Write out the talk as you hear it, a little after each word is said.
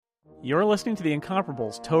You're listening to the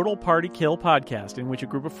Incomparables Total Party Kill podcast, in which a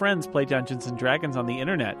group of friends play Dungeons & Dragons on the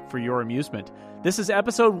internet for your amusement. This is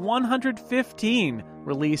episode 115,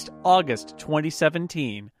 released August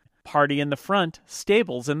 2017. Party in the front,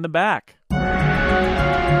 stables in the back.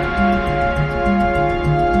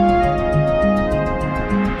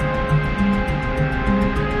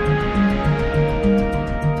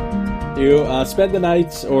 You spend the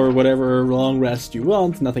night or whatever long rest you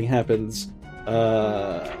want. Nothing happens.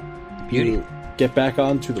 Beauty. You get back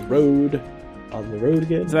onto the road. On the road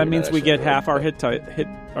again. So that means we get half our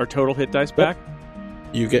our total hit dice back?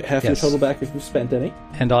 You get half your total back if you've spent any.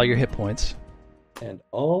 And all your hit points. And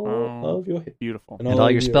all of your hit. Beautiful. And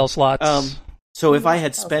all your spell slots. So if I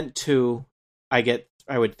had spent 2, I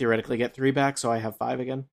would theoretically get 3 back, so I have 5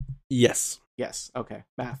 again? Yes. Yes. Okay.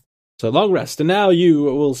 Math. So long rest. And now you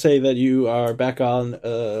will say that you are back on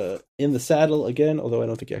in the saddle again, although I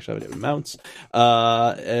don't think you actually have any mounts.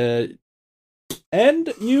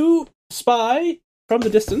 And you spy from the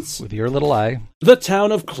distance, with your little eye, the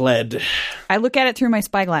town of Cled. I look at it through my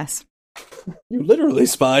spyglass. You literally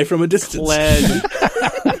spy from a distance.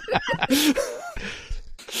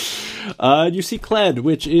 Cled. You see Cled,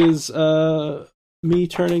 which is me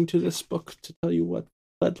turning to this book to tell you what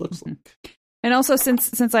Cled looks like. And also,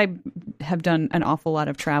 since I have done an awful lot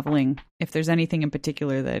of traveling, if there's anything in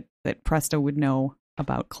particular that Presta would know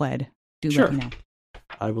about Cled, let me know.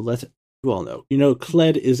 I will let you all know. You know,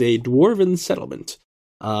 Cled is a dwarven settlement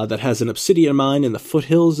that has an obsidian mine in the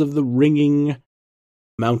foothills of the Ringing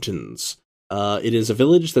Mountains. It is a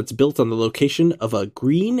village that's built on the location of a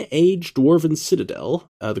Green Age dwarven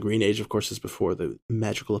citadel. The Green Age, of course, is before the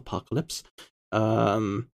magical apocalypse.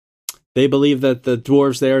 They believe that the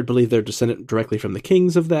dwarves there believe they're descended directly from the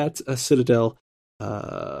kings of that citadel.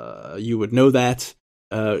 You would know that.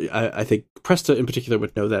 I think Presta in particular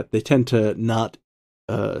would know that. They tend to not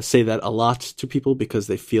say that a lot to people because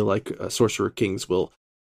they feel like sorcerer kings will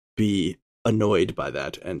be annoyed by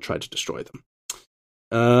that and try to destroy them.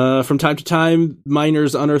 From time to time,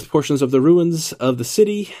 miners unearth portions of the ruins of the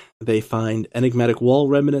city. They find enigmatic wall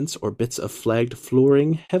remnants or bits of flagged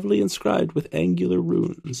flooring heavily inscribed with angular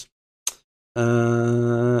runes.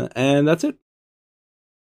 And that's it.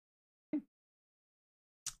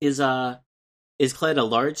 Is Cled a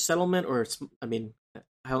large settlement, or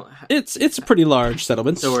how? It's a pretty large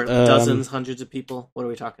settlement. So we're dozens, hundreds of people. What are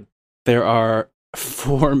we talking? There are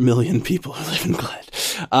 4 million people who live in Cled.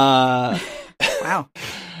 Wow.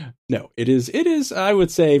 No, it is. I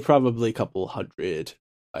would say probably a couple hundred.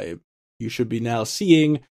 You should be now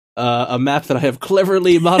seeing a map that I have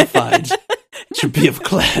cleverly modified to be of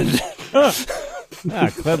Cled.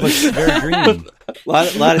 Cled looks very green.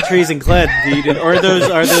 lot of trees in Cled. Or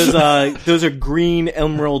those are green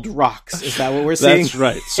emerald rocks. Is that what we're seeing? That's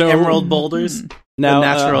right. So emerald boulders. Now,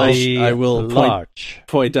 natural. I will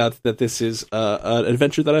point out that this is an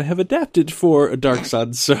adventure that I have adapted for a Dark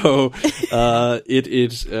Sun. So it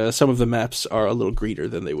is some of the maps are a little greener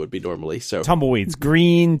than they would be normally. So Tumbleweeds,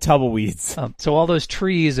 green tumbleweeds. So all those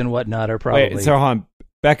trees and whatnot are probably. Wait, so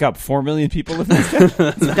back up. 4 million people live in this town?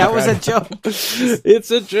 That was a joke.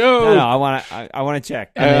 It's a joke. No, I want to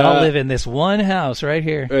check. And they all live in this one house right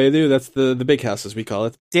here. They do. That's the big house, as we call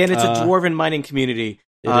it. Dan, it's a dwarven mining community.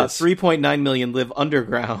 3.9 million live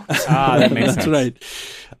underground. That makes sense.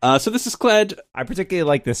 That's right. So this is Cled. I particularly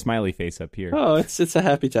like this smiley face up here. Oh, it's a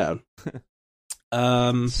happy town.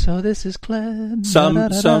 So this is Cled.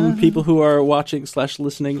 Some people who are watching /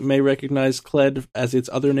 listening may recognize Cled as its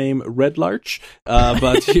other name, Red Larch.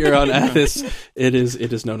 But here on Athos, it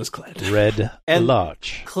is known as Cled. Red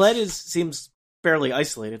Larch. Cled seems fairly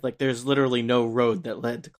isolated. Like there's literally no road that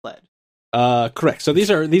led to Cled. Correct. So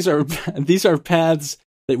these are paths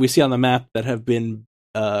that we see on the map that have been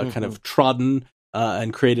kind of trodden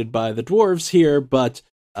and created by the dwarves here, but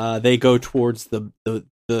they go towards the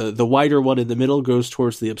wider one in the middle goes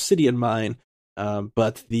towards the obsidian mine.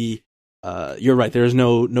 But you're right. There is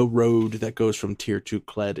no road that goes from Tier to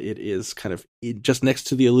Cled. It is kind of just next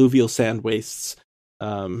to the alluvial sand wastes,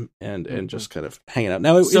 and just kind of hanging out.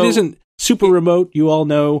 Now it isn't super remote. You all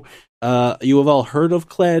know. You have all heard of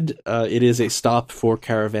Cled. It is a stop for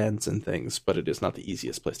caravans and things, but it is not the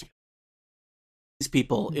easiest place to get. These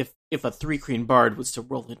people, if a 3-Kreen bard was to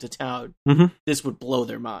roll into town, this would blow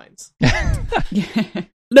their minds.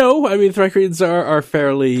 No, I mean 3-Kreens are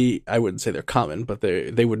fairly. I wouldn't say they're common, but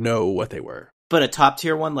they would know what they were. But a top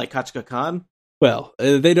tier one like Kachka Khan? Well,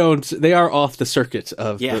 they don't. They are off the circuit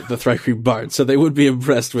of the 3-Kreen bard, so they would be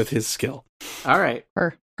impressed with his skill. All right,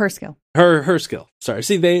 her skill. Her skill. Sorry.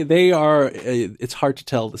 See, they are. It's hard to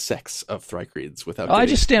tell the sex of 3-Kreens without. I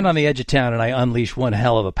just stand on the edge of town and I unleash one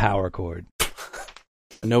hell of a power chord.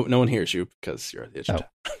 No one hears you because you're at the edge of town.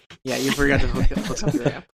 Yeah, you forgot to hook up your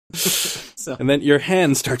app. So. And then your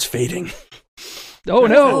hand starts fading. Oh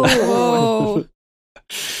no! Whoa.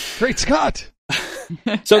 Great Scott!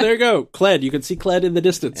 So there you go, Cled. You can see Cled in the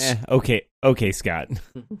distance. Okay, Scott.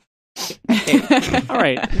 All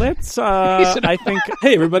right, let's. I think.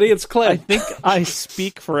 Hey, everybody, it's Cled. I think I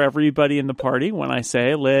speak for everybody in the party when I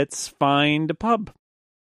say, "Let's find a pub."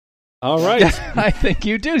 All right. I think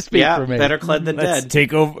you do speak for me. Better Cled than Let's dead.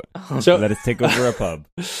 take over. So- Let us take over a pub.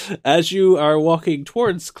 As you are walking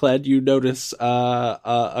towards Cled, you notice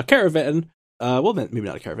a caravan. Well, maybe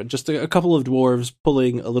not a caravan, just a couple of dwarves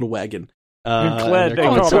pulling a little wagon. Cled, they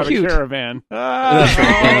Oh, call it's so it a cute. caravan.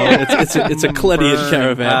 That's right. It's a Cledian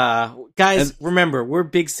caravan. Guys, remember, we're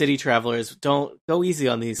big city travelers. Don't go easy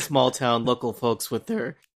on these small town local folks with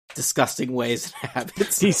their disgusting ways and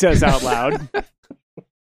habits. He says out loud.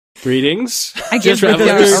 Greetings. I give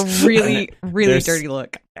Travelers. a really, really There's- dirty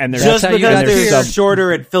look. And they're Just how you because got they're here.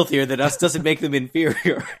 shorter and filthier than us doesn't make them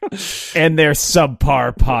inferior. and their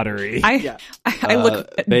subpar pottery. I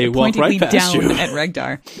look they walk pointedly right past down you. at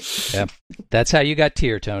Regdar Yep. That's how you got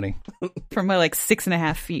Tyr, Tony. from my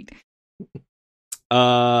 6.5 feet.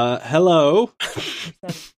 Hello.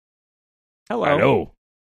 Hello.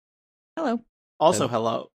 Hello. Also,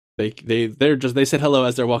 hello. They said hello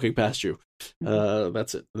as they're walking past you.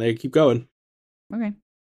 That's it. They keep going. Okay.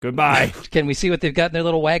 Goodbye. Can we see what they've got in their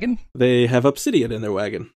little wagon? They have obsidian in their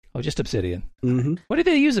wagon. Oh, just obsidian. Mm-hmm. What do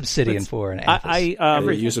they use obsidian for in Athos?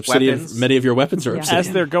 They use obsidian. Weapons. Many of your weapons are Yeah. obsidian.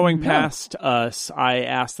 As they're going past us, I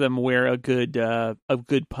ask them where a good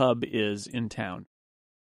pub is in town.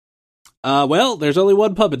 Well, there's only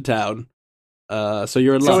one pub in town. So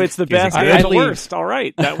you're in luck. So it's the best I and the leave. worst. All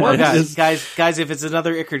right, that works. Guys, if it's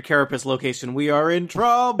another Ichard Carapace location, we are in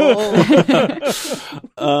trouble.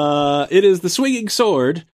 It is the Swinging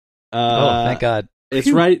Sword. Oh, thank God. It's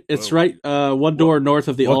right. It's right. One door north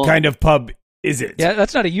of the. What kind of pub is it? Yeah,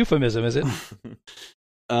 that's not a euphemism, is it?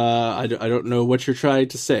 I don't know what you're trying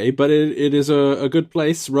to say, but it is a good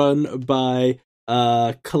place run by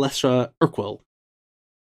Kalesha Urquell.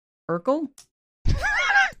 Urkel?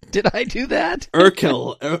 Did I do that?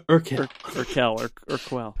 Urquell. Urquell.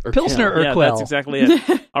 Pilsner Yeah, Urquell. that's exactly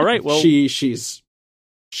it. All right, well, she's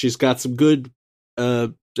got some good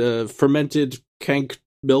fermented kank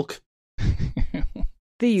milk.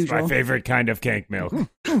 The It's my usual. favorite kind of kank milk.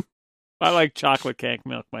 I like chocolate cake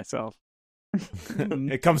milk myself.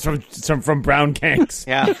 It comes from brown kanks.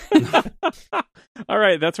 Yeah. All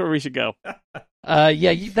right, that's where we should go.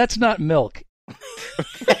 That's not milk.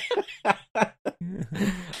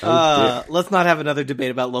 Let's not have another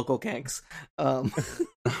debate about local kanks.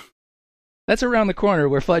 That's around the corner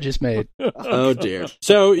where fudge is made. Oh dear.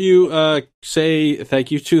 So you say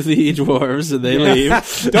thank you to the dwarves and they leave.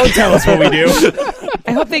 Don't tell us what we do.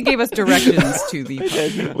 I hope they gave us directions to the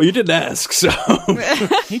pub. Well, you didn't ask, so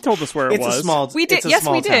He told us where it It's was. a small. We did. it's a Yes,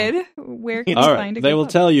 small we town. did. Where can all you right. find a They good will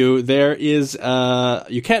pub? tell you there is.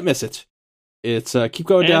 You can't miss it. It's keep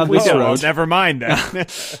going down we this don't. road, Never mind then.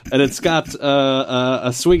 and it's got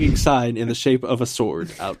a swinging sign in the shape of a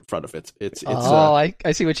sword out in front of it. It's I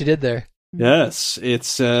see what you did there. yes,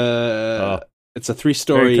 it's a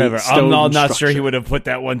 3-story. Very clever. Stone I'm not sure structure. he would have put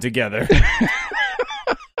that one together.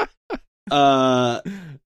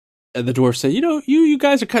 And the dwarves say, you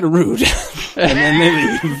guys are kind of rude, and then they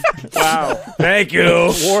leave. Wow. Thank you.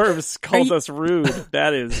 Dwarves called us rude.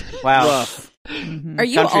 That is Wow. rough. Mhm. Are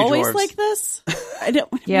you Country always dwarves. like this? I don't.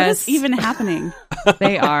 What Yes. is even happening?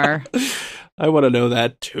 They are. I want to know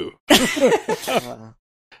that too.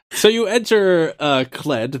 So you enter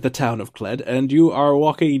Cled, the town of Cled, and you are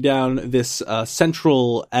walking down this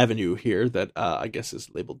central avenue here that I guess is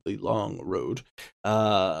labeled the Long Road.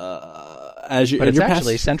 But it's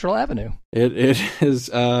actually Central Avenue. It is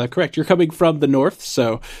correct. You're coming from the north,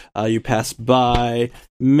 so you pass by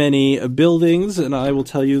many buildings, and I will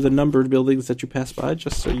tell you the numbered buildings that you pass by,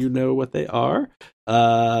 just so you know what they are.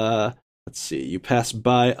 Let's see. You pass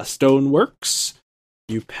by a stoneworks.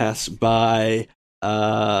 You pass by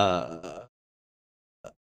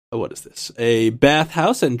what is this? A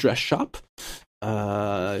bathhouse and dress shop.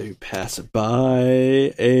 You pass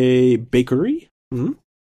by a bakery.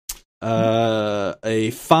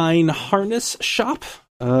 A fine harness shop,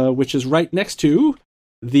 which is right next to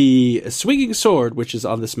the Swinging Sword, which is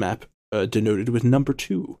on this map denoted with number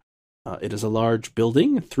 2. It is a large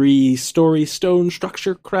building, 3-story stone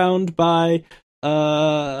structure crowned by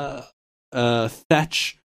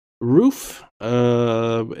thatch roof.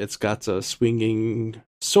 It's got a swinging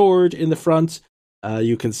sword in the front.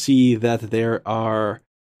 You can see that there are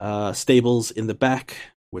stables in the back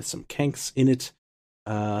with some kanks in it.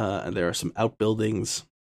 And there are some outbuildings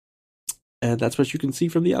And that's what you can see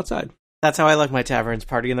from the outside. That's how I like my taverns.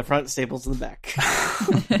 Party in the front, stables in the back.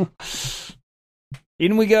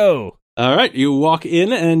 In we go. All right, you walk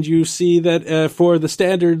in and you see that for the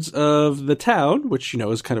standards of the town, which,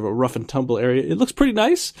 is kind of a rough and tumble area, it looks pretty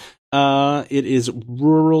nice. It is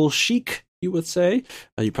rural chic, you would say.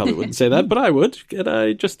 You probably wouldn't say that, but I would, and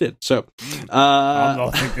I just did. So, I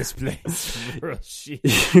don't think this place is rural chic.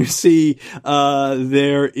 You see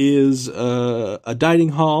there is a dining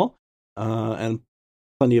hall, and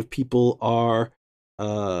plenty of people are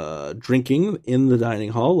drinking in the dining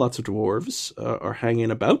hall. Lots of dwarves are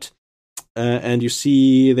hanging about. And you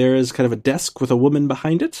see there is kind of a desk with a woman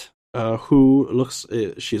behind it, who looks,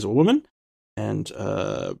 she's a woman, and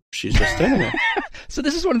she's just standing there. So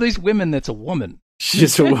this is one of these women that's a woman.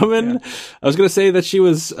 She's a woman. Yeah. I was going to say that she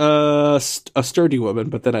was a sturdy woman,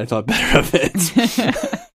 but then I thought better of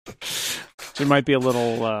it. She might be a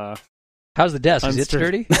little... How's the desk? Is it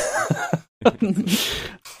sturdy?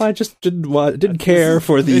 I just didn't care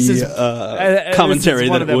for the commentary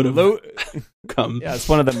that it would have come. Yeah, it's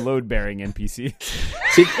one of them load-bearing NPC.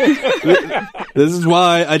 See, this is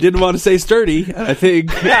why I didn't want to say sturdy. I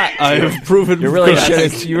think I have proven you really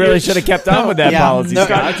should have kept on with that policy. No,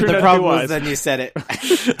 the problem was then you said it.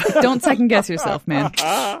 Don't second guess yourself, man.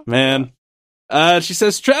 Man. She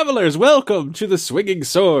says, "Travelers, welcome to the Swinging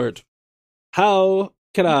Sword. How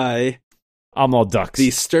can I'm all ducks.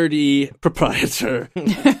 the sturdy proprietor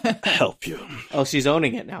help you?" Oh, she's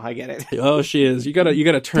owning it now. I get it. Oh, she is. You gotta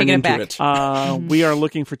turn Taking it into back. it. We are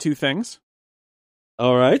looking for two things.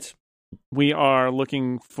 All right. We are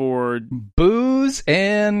looking for... Booze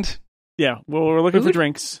and... Yeah, well, we're looking for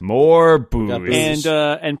drinks. More got booze.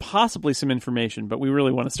 And possibly some information, but we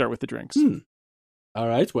really want to start with the drinks. All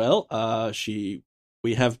right. Well,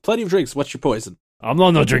 we have plenty of drinks. What's your poison? I'm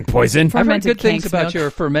not no drink poison. I've heard Fermented good things cank's about milk.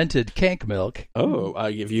 your fermented cank milk. Oh,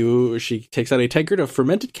 I give you. She takes out a tankard of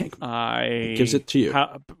fermented cank. Gives it to you.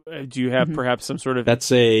 Do you have perhaps some sort of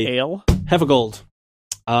That's a ale? Hefegold.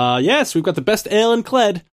 Yes, we've got the best ale in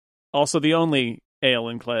Cled. Also the only ale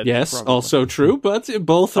in Cled. Yes, probably. also true, but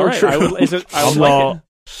both All are right, true. I would like it.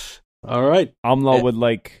 All right. Amla would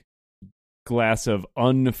like glass of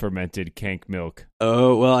unfermented cank milk.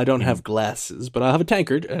 Oh, well, I don't have glasses, but I'll have a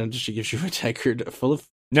tankard, and she gives you a tankard full of...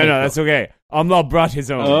 No, that's okay. Amla brought his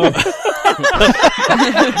own.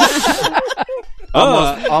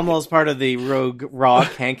 Almost part of the rogue raw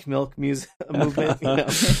cank milk movement.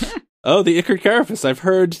 Oh, the Icar Carapace. I've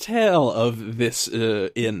heard tell of this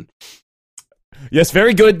inn. Yes,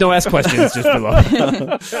 very good. Don't ask questions. Just below.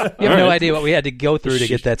 You have no idea what we had to go through to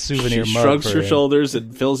get that souvenir She mug. shrugs for her him. shoulders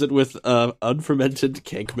and fills it with unfermented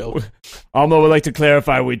cank milk. Alma would like to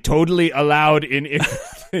clarify we totally allowed in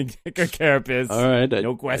Icar Carapace. All right.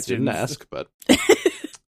 No questions. I didn't ask, but...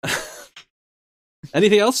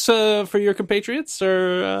 Anything else for your compatriots?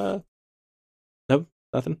 Or no,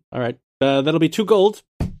 nothing? All right. That'll be 2 gold.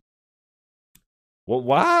 Well,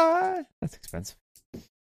 why? That's expensive.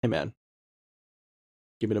 Hey, man.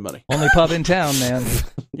 Give me the money. Only pub in town, man.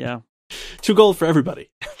 Yeah. 2 gold for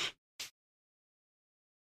everybody.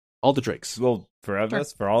 All the drinks. Well, for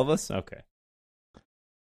us, for all of us? Okay.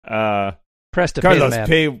 Press to pay the Carlos, man.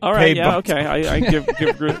 pay. All right, pay yeah, bucks. okay. I give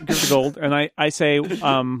the gold, and I say,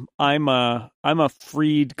 I'm a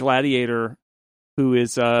freed gladiator who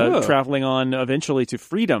is traveling on eventually to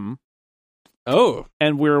freedom. Oh,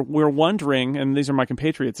 And we're wondering, and these are my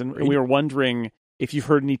compatriots, and we are wondering if you've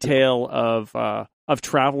heard any tale of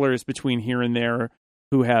travelers between here and there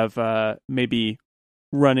who have maybe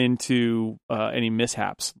run into any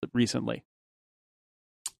mishaps recently.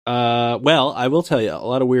 well, I will tell you, a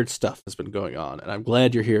lot of weird stuff has been going on, and I'm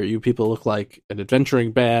glad you're here. You people look like an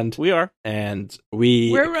adventuring band, We are. and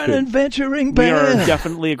we're an adventuring We band. are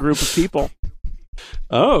definitely a group of people.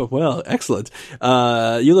 Oh, well, excellent.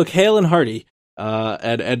 You look hale and hearty,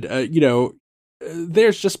 and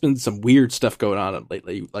there's just been some weird stuff going on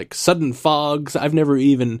lately, like sudden fogs. I've never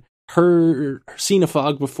even seen a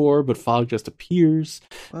fog before, but fog just appears.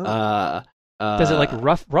 Does it like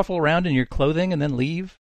ruffle around in your clothing and then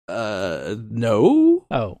leave? No.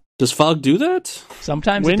 Oh, Does fog do that?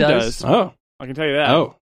 sometimes Wind it does. does. Oh, I can tell you that.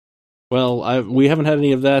 oh. Well, we haven't had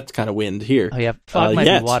any of that kind of wind here. Oh yeah, fog might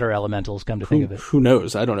yet. be water elementals. Come to think of it. Who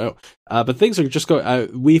knows? I don't know. But things are just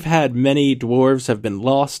going. We've had many dwarves have been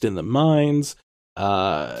lost in the mines.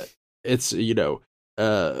 It's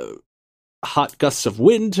hot gusts of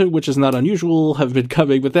wind, which is not unusual, have been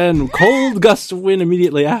coming, but then cold gusts of wind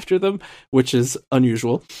immediately after them, which is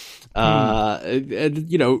unusual.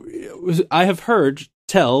 And I have heard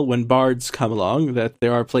tell when bards come along that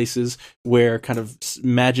there are places where kind of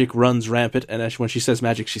magic runs rampant, and when she says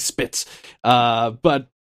magic, she spits. But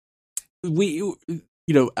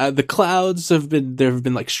the clouds there have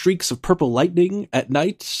been like streaks of purple lightning at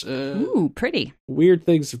night. Ooh, pretty. Weird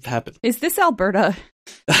things have happened. Is this Alberta?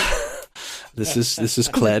 This is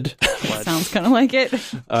Cled. Sounds kind of like it.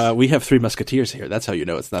 We have 3 musketeers here. That's how you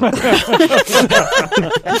know it's not.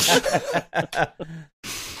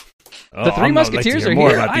 The 3 musketeers are more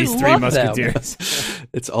here. about these I 3 love musketeers.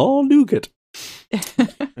 It's all nougat.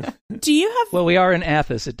 Do you have? Well, we are in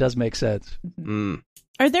Athos. It does make sense.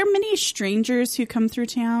 Are there many strangers who come through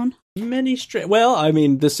town? Well, I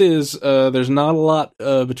mean, this is there's not a lot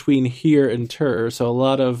between here and Tur, so a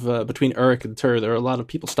lot of between Uruk and Tur, there are a lot of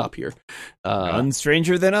people stop here. None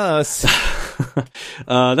stranger than us.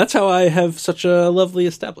 That's how I have such a lovely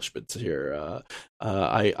establishment here.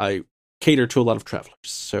 I cater to a lot of travelers,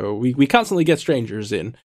 so we constantly get strangers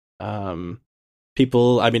in.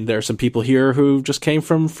 People, I mean, there are some people here who just came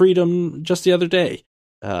from Freedom just the other day.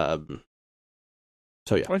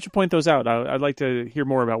 So yeah. Why don't you point those out? I'd like to hear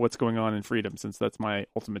more about what's going on in Freedom, since that's my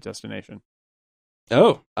ultimate destination.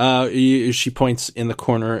 Oh, she points in the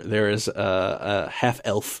corner. There is a half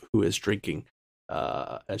elf who is drinking,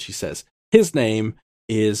 and she says his name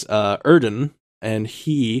is Erden, and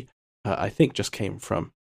he, I think, just came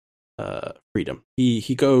from Freedom.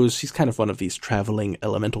 He goes. He's kind of one of these traveling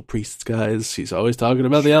elemental priests guys. He's always talking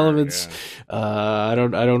about the elements. Yeah. I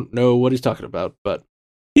don't know what he's talking about, but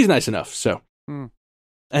he's nice enough. So.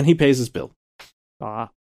 And he pays his bill. All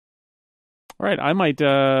right, I might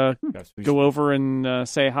go over and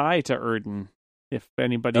say hi to Erden if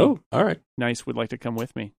anybody all right. nice would like to come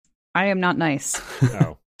with me. I am not nice.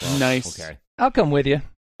 Oh, well, nice. Okay. I'll come with you.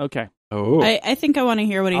 Okay. Oh, I think I want to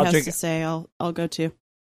hear what he has to say. I'll go too.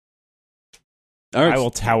 All right. I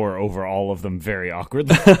will tower over all of them very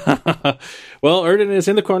awkwardly. Well, Erden is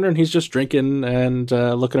in the corner and he's just drinking and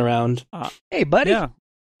looking around. Hey, buddy. Yeah.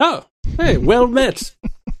 Oh, hey, well met.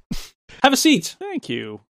 Have a seat. Thank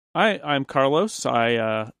you. I'm Carlos.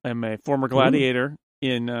 I am a former gladiator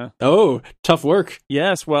in. Tough work.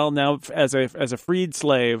 Yes. Well, now as a freed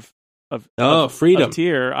slave of freedom of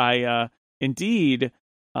Tyr, I indeed.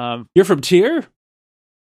 You're from Tyr?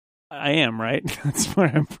 I am, right? That's where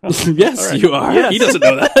I'm from. Yes, right. You are. Yes. He doesn't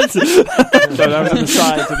know that. So that was an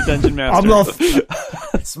aside to the dungeon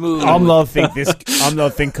master. Smooth. I'm not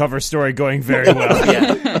think cover story going very well.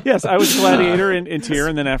 Yeah. Yes, I was gladiator in Tyr,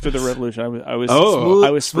 and then after the revolution, I was smooth,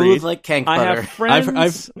 I was freed. Smooth like cank I butter. have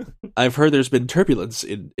friends. I've heard there's been turbulence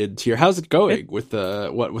in Tyr. How's it going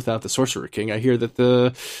without the Sorcerer King? I hear that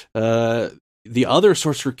the other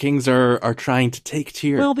Sorcerer Kings are trying to take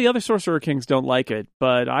Tyr. Well, the other Sorcerer Kings don't like it,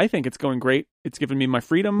 but I think it's going great. It's given me my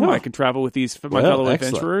freedom. I can travel with my fellow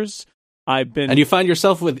adventurers. And you find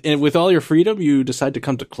yourself with all your freedom, you decide to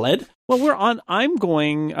come to Cled? Well, I'm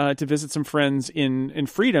going to visit some friends in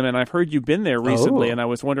Freedom, and I've heard you've been there recently, and I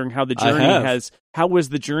was wondering how the journey how was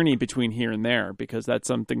the journey between here and there, because that's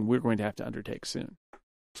something we're going to have to undertake soon.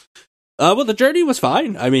 Well, the journey was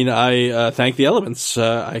fine. I mean, I thank the elements.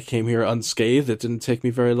 I came here unscathed. It didn't take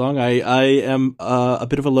me very long. I am a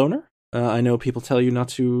bit of a loner. I know people tell you not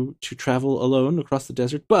to travel alone across the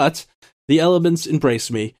desert, but the elements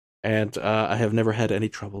embrace me, and I have never had any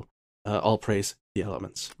trouble. All praise the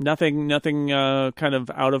elements. Nothing kind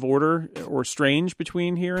of out of order or strange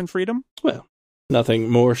between here and Freedom? Well, nothing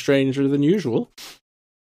more stranger than usual.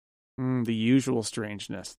 The usual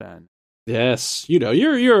strangeness, then. Yes,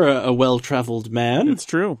 you're a well-traveled man. It's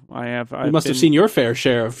true. You must have seen your fair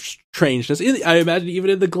share of strangeness. I imagine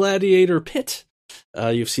even in the gladiator pit,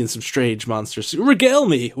 you've seen some strange monsters. Regale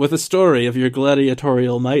me with a story of your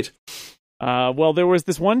gladiatorial might. Well, there was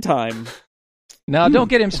this one time. Now, don't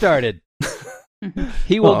get him started.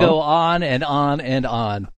 He will go on and on and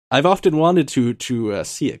on. I've often wanted to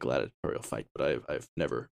see a gladiatorial fight, but I've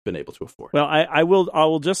never been able to afford. Well, I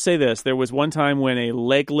will just say this: there was one time when a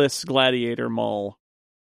legless gladiator mole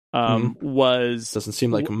doesn't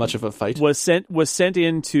seem like much of a fight. Was sent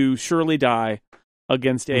in to surely die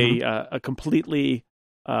against a completely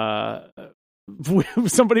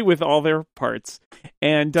somebody with all their parts,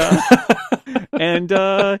 and he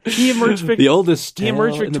emerged the oldest. He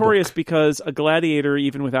emerged victorious because a gladiator,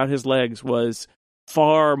 even without his legs, was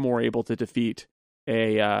far more able to defeat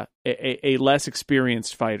a less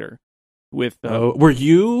experienced fighter. Were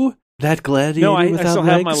you that gladiator? No, I still legs?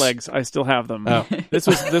 have my legs. I still have them. Oh. This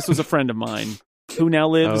was a friend of mine who now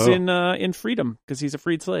lives in Freedom because he's a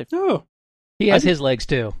freed slave. Oh, he has his legs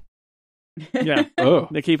too. Yeah.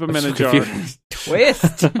 They keep him in a jar.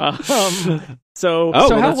 Twist. So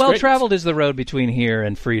how well traveled is the road between here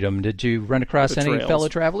and Freedom? Did you run across any fellow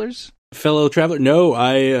travelers? Fellow traveler? No,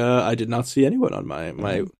 I did not see anyone on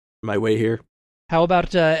my way here. How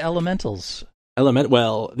about elementals?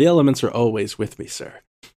 Well, the elements are always with me, sir,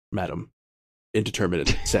 madam.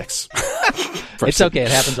 Indeterminate sex. It's okay.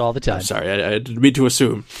 It happens all the time. I'm sorry, I didn't mean to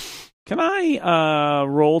assume. Can I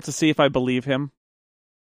roll to see if I believe him?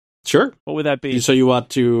 Sure. What would that be? So you want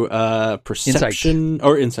to perception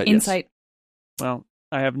or insight? Insight. Yes. Well,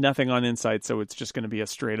 I have nothing on insight, so it's just going to be a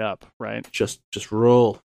straight up, right? Just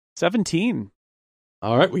roll. 17.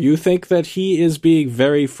 All right. Well, you think that he is being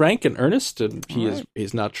very frank and earnest, and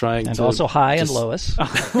he's not trying and to. And also high and Lois.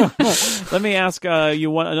 Let me ask you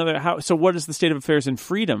one another. So, what is the state of affairs in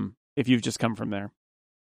Freedom? If you've just come from there.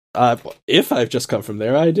 If I've just come from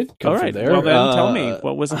there, I did come from there. Well, then tell me,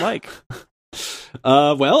 what was it like?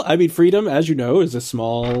 Well, I mean, Freedom, as you know, is a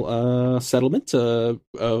small settlement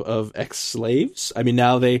of ex-slaves. I mean,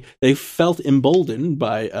 now they felt emboldened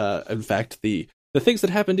by, in fact, the things that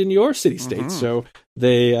happened in your city-state. Mm-hmm. So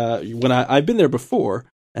they, when I've been there before,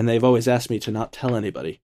 and they've always asked me to not tell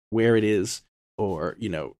anybody where it is, or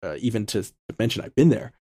even to mention I've been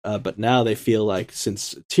there. But now they feel like,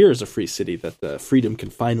 since Tyr is a free city, that Freedom can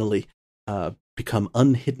finally become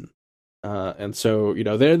unhidden. And so,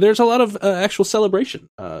 there's a lot of actual celebration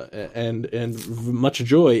and much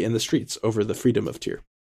joy in the streets over the freedom of Tyr.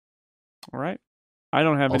 All right. I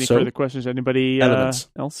don't have any further questions. Anybody else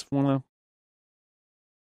want to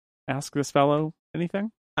ask this fellow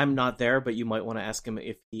anything? I'm not there, but you might want to ask him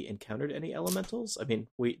if he encountered any elementals. I mean,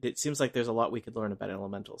 it seems like there's a lot we could learn about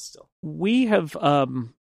elementals still. We have.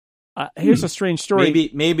 Here's a strange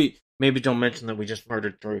story. Maybe don't mention that we just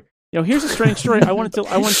murdered Drew. Here's a strange story. I wanted to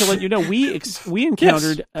let you know we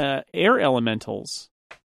encountered air elementals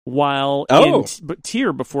while in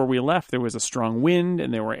Tyr before we left. There was a strong wind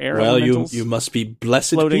and there were air elementals. Well, you must be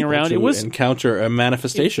blessed floating around. To encounter a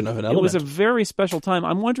manifestation of an element. It was a very special time.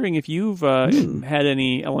 I'm wondering if you've had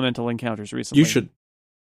any elemental encounters recently. You should.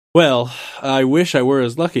 Well, I wish I were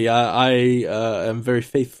as lucky. I am very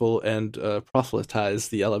faithful and proselytize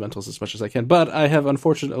the elementals as much as I can, but I have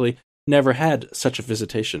unfortunately never had such a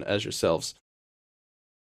visitation as yourselves.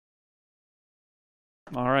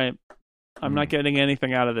 All right. I'm not getting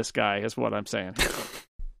anything out of this guy, is what I'm saying.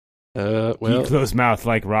 Well, he closed mouth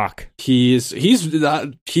like Rock. He's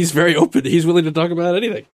very open. He's willing to talk about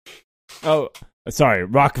anything. Oh, sorry,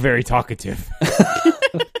 Rock very talkative.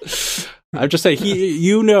 I'm just saying,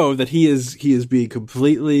 you know that he is being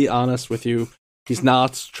completely honest with you. He's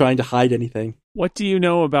not trying to hide anything. What do you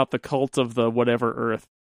know about the cult of the whatever Earth?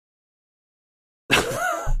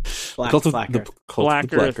 Black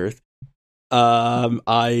Earth.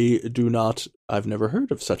 I do not. I've never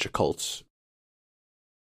heard of such a cult.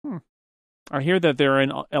 I hear that they're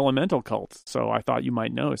an elemental cult, so I thought you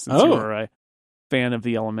might know since you are a fan of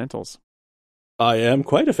the elementals. I am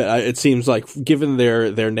quite a fan. It seems like, given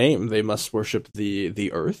their name, they must worship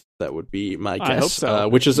the earth. That would be my guess. I hope so.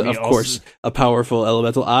 Which is, of course, a powerful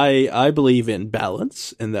elemental. I believe in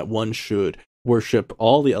balance, and that one should worship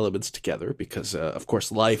all the elements together, because, of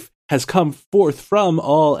course, life has come forth from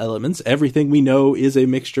all elements. Everything we know is a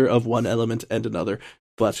mixture of one element and another,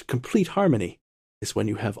 but complete harmony is when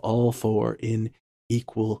you have all four in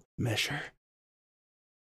equal measure.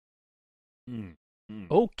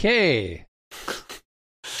 Okay.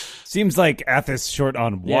 Seems like Athos short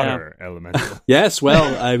on water elemental. Yes,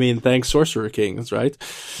 well, I mean, thanks Sorcerer Kings, right?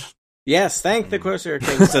 Yes, thank the Sorcerer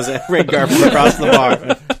Kings, says Rhaegar from across the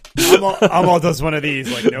bar. Amal does one of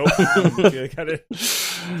these, like, nope.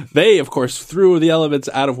 They, of course, threw the elements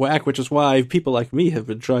out of whack, which is why people like me have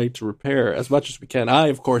been trying to repair as much as we can. I,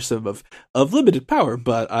 of course, am of limited power,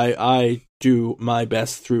 but I do my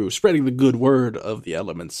best through spreading the good word of the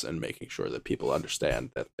elements and making sure that people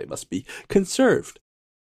understand that they must be conserved.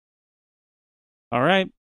 All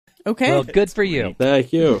right. Okay. Well, good for you.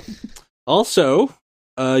 Thank you. Also,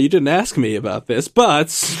 you didn't ask me about this, but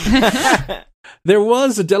there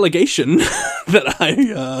was a delegation that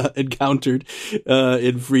I encountered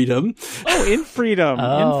in Freedom. Oh, in Freedom.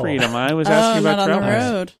 Oh. In Freedom. I was asking about not on the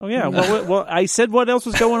travelers. road. Oh, yeah. Well, I said what else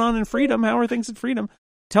was going on in Freedom. How are things in Freedom?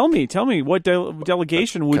 Tell me what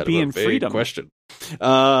delegation would be in Freedom? Question.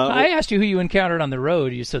 I asked you who you encountered on the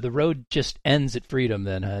road. You said the road just ends at Freedom,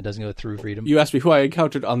 then it doesn't go through Freedom. You asked me who I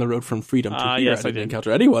encountered on the road from Freedom to here. Yes, I didn't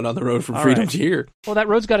encounter anyone on the road from Freedom to here. Well, that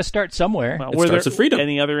road's got to start somewhere. Well, it starts at Freedom.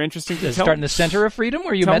 Any other interesting things? Does it start in the center of Freedom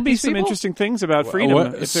where you met these people? Tell me some interesting things about Freedom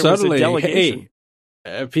if there was a Suddenly, delegation. hey,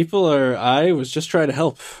 I was just trying to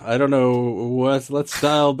help. I don't know what. Let's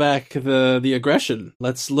dial back the aggression.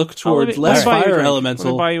 Let's look towards less fire elemental.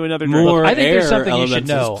 Let me buy you another drink. More I think air there's something you should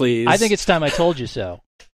know. Please. I think it's time I told you so.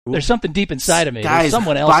 There's something deep inside of me. Guys, There's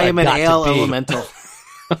someone else buy I've him an got ale to be. elemental.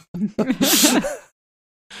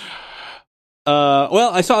 Well,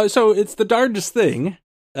 I saw. So it's the darndest thing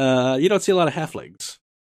You don't see a lot of halflings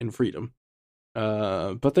in Freedom.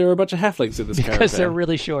 But there are a bunch of halflings in this caravan. Because they're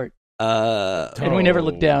really short. And we never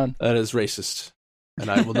look down. That is racist. And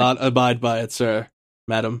I will not abide by it, sir,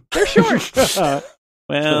 madam. They're short.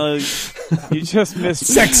 Well, you just missed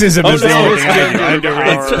Sexism is the only thing I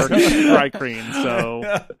do. dry cream,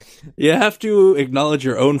 so you have to acknowledge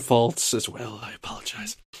your own faults as well. I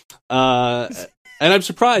apologize. And I'm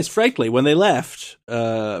surprised, frankly, when they left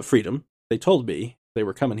Freedom, they told me they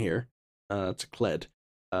were coming here to Kled.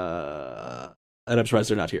 And I'm surprised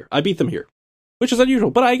they're not here. I beat them here, which is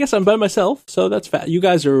unusual, but I guess I'm by myself, so that's fat. You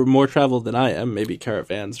guys are more traveled than I am. Maybe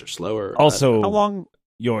caravans are slower. Also, how long?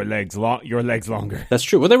 Your legs longer. That's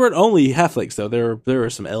true. Well, there weren't only halflings, though. There were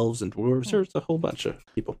some elves and dwarves. There's a whole bunch of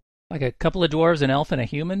people. Like a couple of dwarves, an elf, and a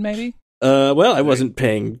human, maybe? Well, I wasn't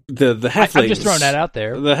paying the halflings. I'm just throwing that out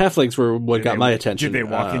there. The halflings were what got my attention. Did they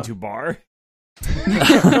walk into bar?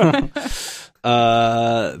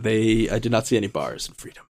 I did not see any bars in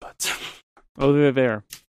Freedom, but They're there.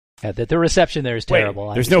 Yeah, the reception there is terrible.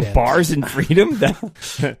 Wait, there's no bars in Freedom?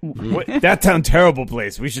 That sounds terrible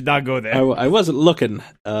place. We should not go there. I wasn't looking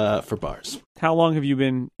for bars. How long have you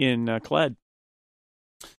been in Kled?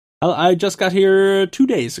 I just got here 2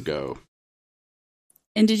 days ago.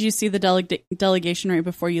 And did you see the delegation right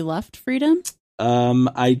before you left Freedom?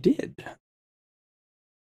 I did.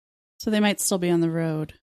 So they might still be on the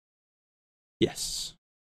road. Yes.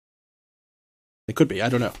 It could be. I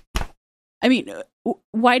don't know. I mean,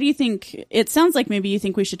 why do you think... It sounds like maybe you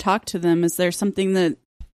think we should talk to them. Is there something that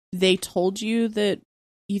they told you that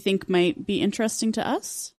you think might be interesting to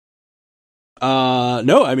us?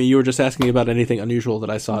 No, I mean, you were just asking about anything unusual that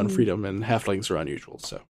I saw in Freedom, and halflings are unusual,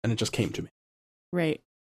 and it just came to me. Right.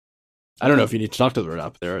 I don't know if you need to talk to them or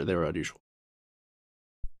not, but they're unusual.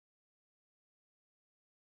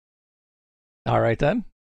 All right, then.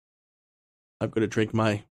 I'm going to drink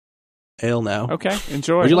my ale now. Okay,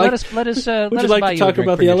 enjoy. Would you like, let us would you like to talk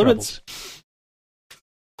about the elements?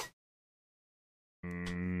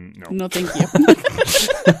 No. No, thank you.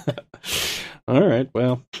 All right,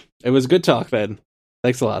 well, it was a good talk then.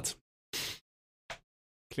 Thanks a lot.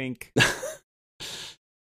 Clink.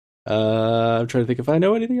 I'm trying to think if I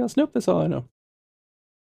know anything else. Nope, that's all I know.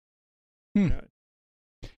 You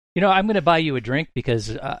know, I'm going to buy you a drink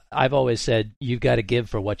because I've always said you've got to give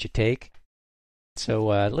for what you take. So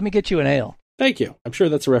let me get you an ale. Thank you. I'm sure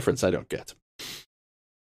that's a reference I don't get.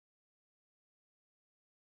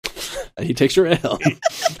 And he takes your ale.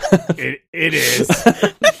 It is.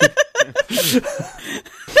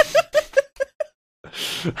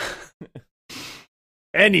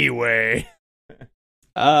 Anyway.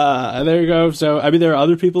 There you go. So, I mean, there are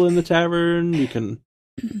other people in the tavern.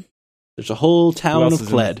 There's a whole town of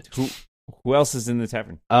Kled. Who else is in the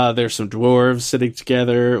tavern? There's some dwarves sitting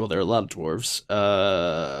together. Well, there are a lot of dwarves.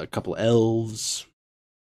 A couple elves.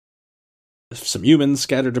 Some humans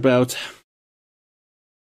scattered about.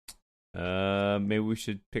 Maybe we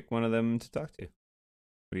should pick one of them to talk to. What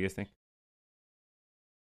do you guys think?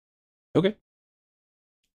 Okay.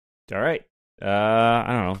 All right. I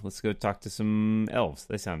don't know. Let's go talk to some elves.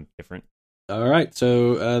 They sound different. All right.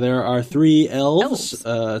 So there are 3 elves.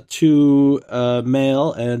 2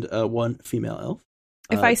 male and 1 female elf.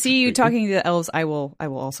 If I see you talking to the elves, I will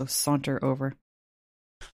also saunter over.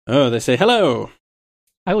 Oh, they say hello.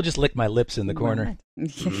 I will just lick my lips in the corner.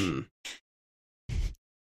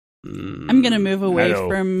 I'm going to move away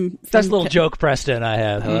from That's a little joke, Preston, I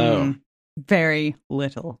have. Hello. Very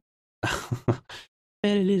little.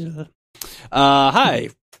 Very little. Hi,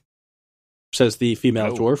 says the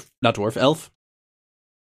female elf.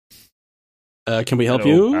 Can we help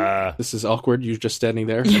you? This is awkward. You're just standing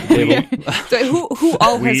there at the table. So who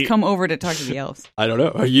all has come over to talk to the elves? I don't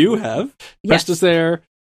know. You have. Yes. Presta's there.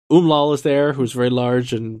 Umlal is there, who's very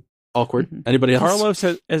large and awkward. Anybody else? Carlos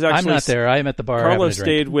has actually... I'm not there. I am at the bar. Carlos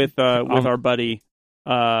stayed with our buddy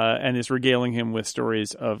and is regaling him with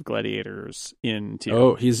stories of gladiators in Teal.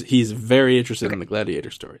 Oh, he's very interested in the gladiator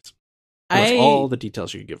stories. That's all the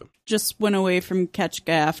details you can give him. Just went away from Ketchka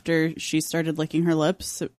after she started licking her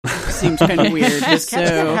lips. It seemed kind of weird. Does So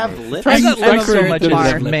Ketchka have lips? I'm not like so over much at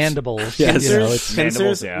as bar. mandibles. Yes. You know, it's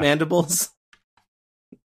Mandibles, Mandibles.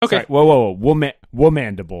 Okay. Sorry, whoa.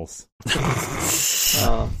 Womandibles.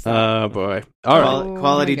 Oh boy. All right.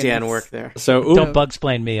 Quality my Dan goodness. work there. So don't bug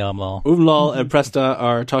explain me, Umlal. Umlal and Presta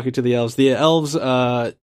are talking to the elves. The elves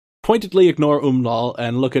pointedly ignore Umlal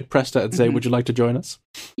and look at Presta and say, "Would you like to join us?"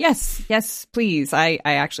 Yes, please. I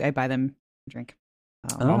buy them a drink.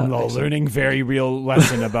 I'm learning very real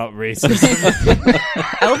lesson about racism.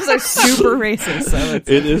 Elves are super racist. So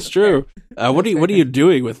It is true. What are you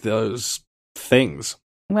doing with those things?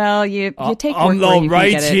 Well, you take work I'm where you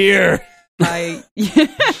right can get it. here.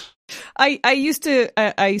 I used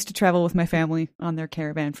to travel with my family on their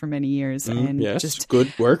caravan for many years, and yes, just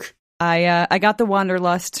good work. I got the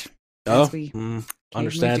wanderlust. As we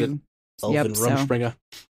understand it. do. Elvin Rumspringa.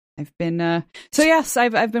 I've been so yes,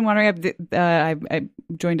 I've been wondering. I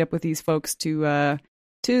joined up with these folks to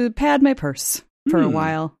pad my purse for a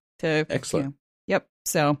while. Excellent. Yep.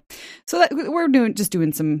 So that we're doing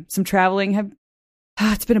some traveling.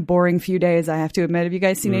 It's been a boring few days, I have to admit. Have you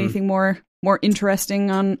guys seen anything more interesting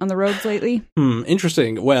on the roads lately?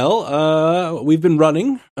 Interesting. Well, we've been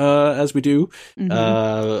running, as we do, and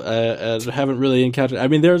haven't really encountered... I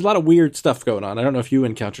mean, there's a lot of weird stuff going on. I don't know if you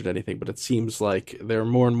encountered anything, but it seems like there are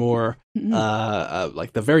more and more...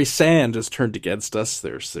 like, the very sand has turned against us.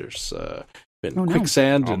 There's been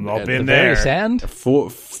quicksand and been there. Sand?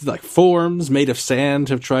 Forms made of sand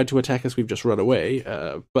have tried to attack us. We've just run away,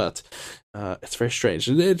 but it's very strange.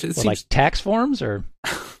 It seems... like tax forms, or...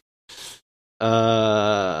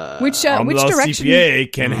 Which direction?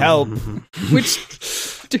 CPA can help.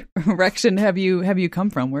 Which direction have you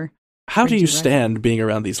come from? How do you stand being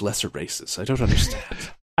around these lesser races? I don't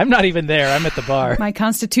understand. I'm not even there. I'm at the bar. My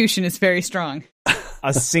constitution is very strong.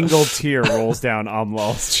 A single tear rolls down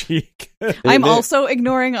Amlal's cheek. I'm also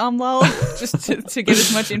ignoring Amlal just to get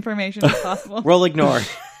as much information as possible. Roll ignore.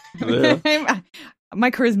 My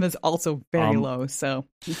charisma is also very low, so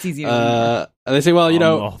it's easy to they say, well,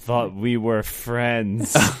 Amlal thought we were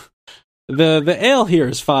friends. the ale here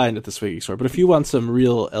is fine at the Swinging Sword, but if you want some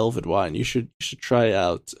real elven wine, you should try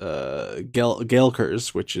out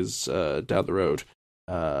Gaelker's, which is down the road.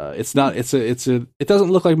 It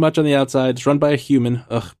doesn't look like much on the outside. It's run by a human,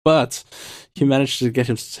 but he managed to get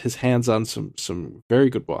his hands on some very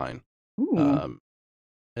good wine.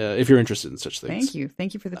 If you're interested in such things.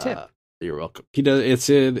 Thank you for the tip. You're welcome. He does.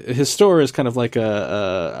 His store is kind of like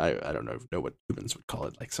I don't know what humans would call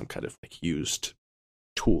it, like some kind of like used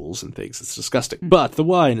tools and things. It's disgusting, but the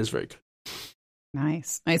wine is very good.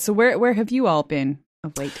 Nice. So where have you all been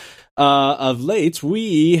of late? Of late,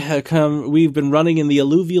 we've been running in the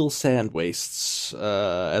alluvial sand wastes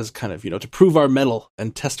as kind of to prove our mettle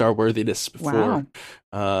and test our worthiness before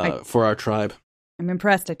for our tribe. I'm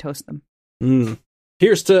impressed. I toast them.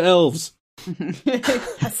 Here's to elves.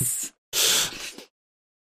 Yes.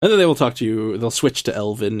 And then they will talk to you. They'll switch to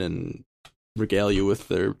Elven and regale you with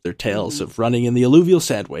their tales of running in the alluvial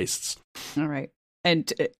sand wastes. All right.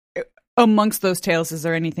 And amongst those tales, is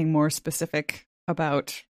there anything more specific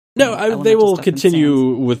about? No, they will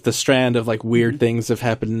continue with the strand of like weird things have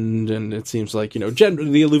happened, and it seems like generally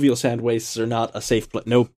the alluvial sand wastes are not a safe place.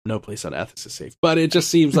 No place on Athos is safe, but it just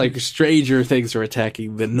seems like stranger things are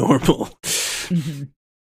attacking than normal.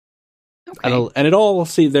 Okay. And it all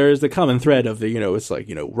there is the common thread of the it's like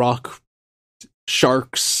rock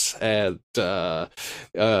sharks and all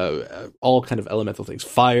kind of elemental things.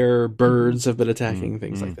 Fire, birds have been attacking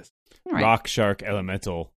things like this. Right. Rock shark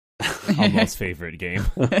elemental. Almost favorite game.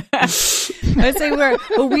 I'd say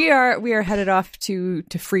we are headed off to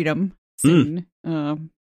freedom soon.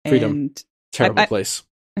 Freedom, and terrible place.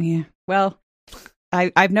 Yeah. Well,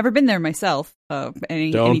 I've never been there myself.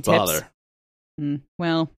 Any tips? Bother.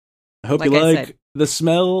 Well, I hope you like the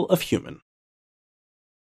smell of human.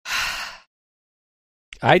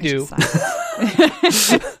 I do.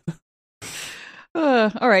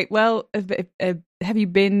 All right. Well, have you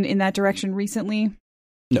been in that direction recently?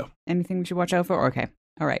 No. Anything we should watch out for? Okay.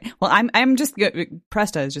 All right. Well, I'm just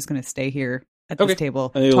Presta is just going to stay here at this table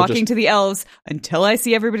talking to the elves until I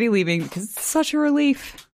see everybody leaving because it's such a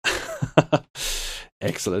relief.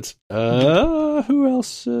 Excellent. Who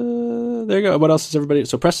else? There you go. What else is everybody?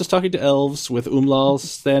 So Presta's talking to elves with Umlal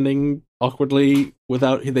standing awkwardly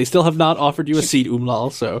without. They still have not offered you a seat,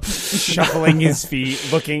 Umlal. So shuffling his feet,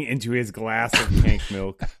 looking into his glass of cank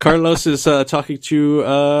milk. Carlos is talking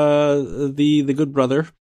to the good brother.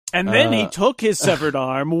 And then he took his severed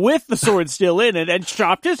arm with the sword still in it and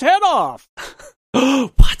chopped his head off.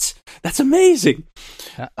 What? That's amazing.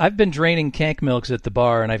 I've been draining cank milks at the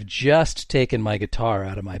bar, and I've just taken my guitar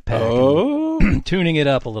out of my pack. Tuning it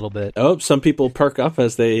up a little bit. Some people perk up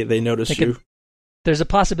as they notice you. There's a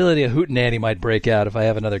possibility a hootenanny might break out if I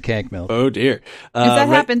have another cank milk. Oh, dear. If that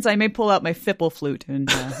happens, I may pull out my fipple flute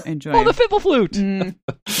and enjoy the fipple flute! Yep.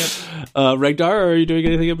 Regdar, are you doing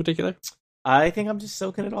anything in particular? I think I'm just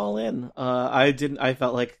soaking it all in. I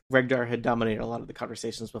felt like Regdar had dominated a lot of the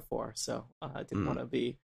conversations before, so I didn't want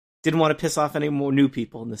to piss off any more new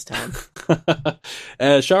people in this town.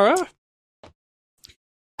 Shara?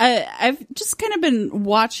 I've just kind of been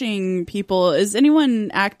watching people. Is anyone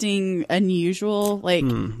acting unusual? Like,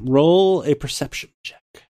 roll a perception check.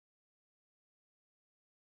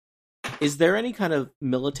 Is there any kind of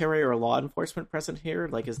military or law enforcement present here?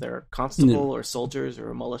 Like, is there a constable or soldiers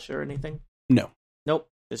or a militia or anything? No. Nope.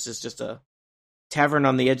 This is just a tavern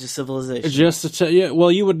on the edge of civilization.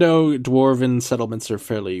 Well, you would know dwarven settlements are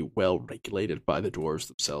fairly well regulated by the dwarves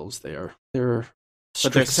themselves. They're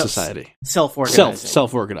strict society. Self-organizing.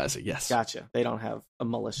 Self-organizing, yes. Gotcha. They don't have a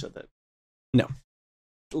militia that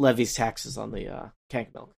levies taxes on the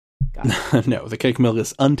kank milk. Got it. No, the kank milk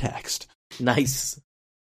is untaxed. Nice.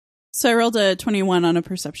 So I rolled a 21 on a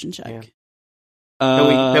perception check.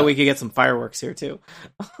 Yeah. Bet we could get some fireworks here, too.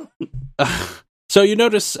 So you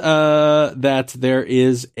notice that there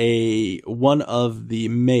is one of the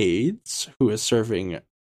maids who is serving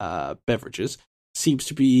beverages seems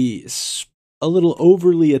to be a little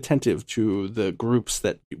overly attentive to the groups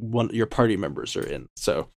that your party members are in.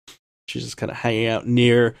 So she's just kind of hanging out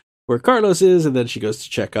near where Carlos is, and then she goes to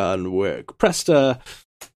check on where Presta.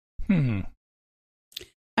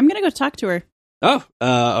 I'm going to go talk to her. Oh,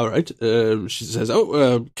 all right. She says,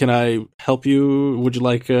 can I help you? Would you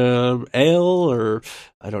like ale, or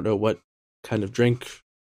I don't know what kind of drink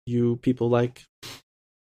you people like?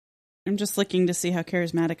 I'm just looking to see how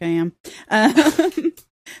charismatic I am.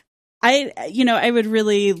 I would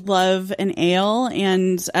really love an ale,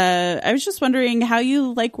 and I was just wondering how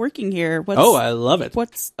you like working here. I love it.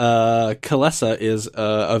 Kalesa is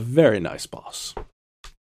a very nice boss.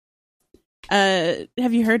 Have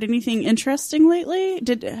you heard anything interesting lately?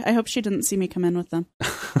 I hope she didn't see me come in with them.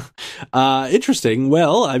 Interesting.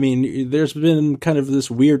 Well, I mean, there's been kind of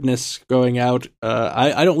this weirdness going out.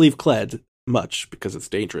 I don't leave Kled much because it's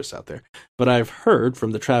dangerous out there, but I've heard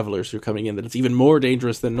from the travelers who are coming in that it's even more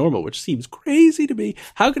dangerous than normal, which seems crazy to me.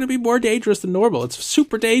 How can it be more dangerous than normal? It's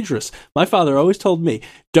super dangerous. My father always told me,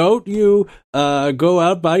 don't you go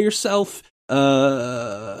out by yourself,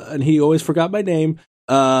 and he always forgot my name.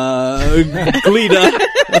 Glida.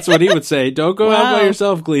 That's what he would say. Don't go out by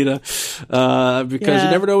yourself, Glida, because you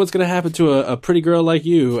never know what's going to happen to a pretty girl like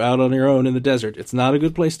you out on your own in the desert. It's not a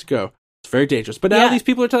good place to go. It's very dangerous. But now these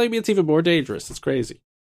people are telling me it's even more dangerous. It's crazy.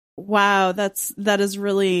 Wow, that is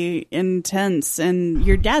really intense. And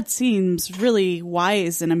your dad seems really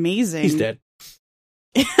wise and amazing. He's dead.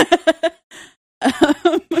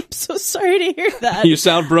 I'm so sorry to hear that. You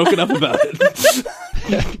sound broken up about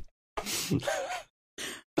it.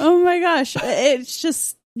 Oh my gosh. It's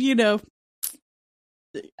just,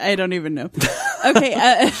 I don't even know.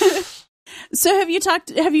 Okay. So have you talked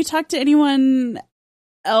to anyone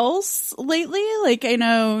else lately? Like, I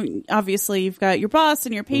know obviously you've got your boss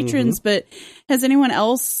and your patrons, but has anyone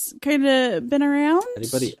else kind of been around?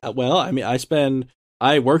 Anybody? Well, I mean,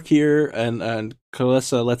 I work here, and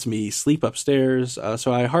Kalesa lets me sleep upstairs,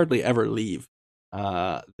 so I hardly ever leave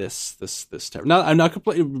this tavern. Now, I'm not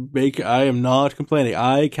complaining. I am not complaining.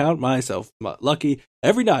 I count myself lucky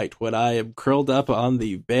every night when I am curled up on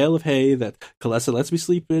the bale of hay that Kalesa lets me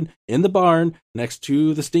sleep in the barn next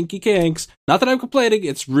to the stinky kanks. Not that I'm complaining.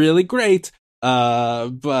 It's really great.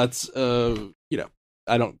 But I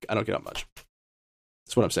don't get up much.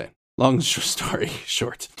 That's what I'm saying. Long story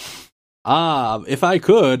short. If I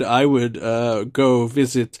could, I would go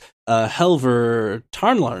visit Helver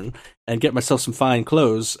Tarnlarn and get myself some fine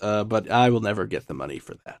clothes, but I will never get the money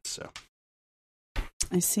for that. So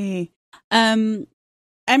I see. I'm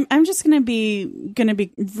just gonna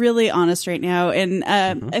be really honest right now, and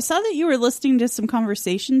I saw that you were listening to some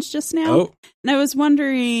conversations just now, and I was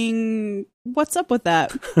wondering what's up with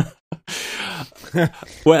that.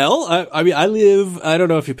 Well, I mean, I don't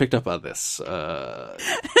know if you picked up on this,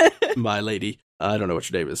 my lady. I don't know what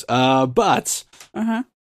your name is, but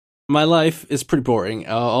my life is pretty boring.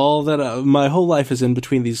 My whole life is in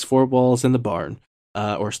between these four walls and the barn,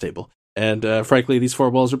 or stable. And frankly, these four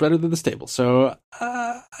walls are better than the stable. So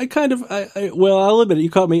I'll admit it. You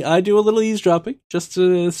caught me. I do a little eavesdropping just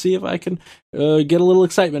to see if I can get a little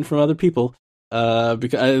excitement from other people.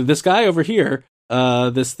 Because this guy over here,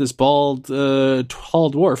 this bald,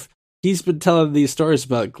 tall dwarf, he's been telling these stories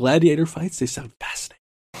about gladiator fights. They sound fascinating.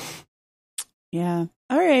 Yeah.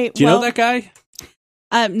 All right. Do you know that guy?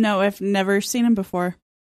 No, I've never seen him before.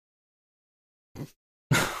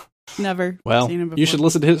 Never seen him before. You should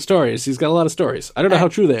listen to his stories. He's got a lot of stories. I don't know how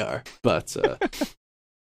true they are, but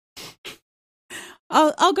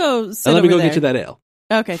I'll go sit and let me go there. get you that ale.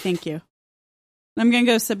 Okay, thank you. I'm going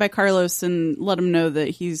to go sit by Carlos and let him know that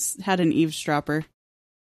he's had an eavesdropper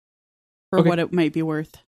for what it might be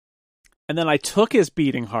worth. And then I took his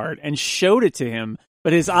beating heart and showed it to him,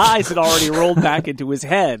 but his eyes had already rolled back into his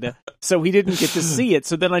head, so he didn't get to see it.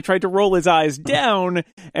 So then I tried to roll his eyes down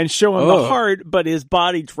and show him the heart, but his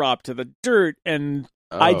body dropped to the dirt, and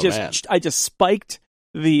I just spiked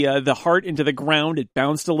the heart into the ground. It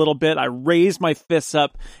bounced a little bit. I raised my fists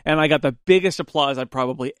up, and I got the biggest applause I've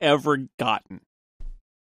probably ever gotten.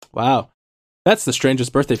 Wow. That's the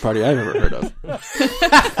strangest birthday party I've ever heard of.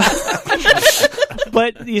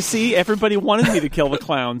 But you see, everybody wanted me to kill the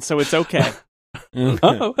clown, so it's okay.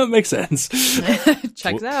 Oh, that makes sense.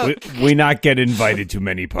 Checks out. We not get invited to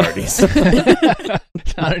many parties.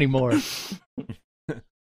 Not anymore.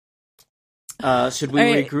 Should we All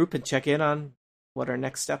right. regroup and check in on what our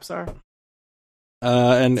next steps are?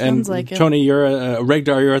 And Sounds like it. Tony, you're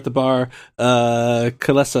Regdar, you're at the bar.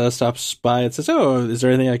 Kalessa stops by and says, "Oh, is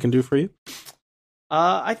there anything I can do for you?"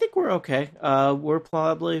 I think we're okay. We're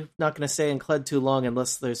probably not going to stay in Kled too long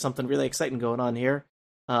unless there's something really exciting going on here.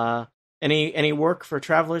 Any work for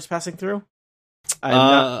travelers passing through?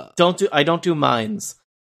 I don't do mines.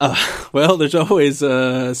 Well, there's always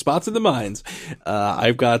spots in the mines.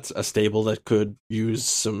 I've got a stable that could use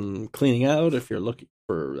some cleaning out if you're looking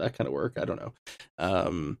for that kind of work. I don't know.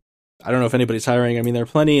 I don't know if anybody's hiring. I mean, there are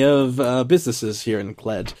plenty of businesses here in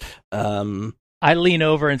Kled. I lean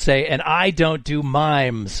over and say, and I don't do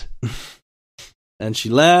mimes. And she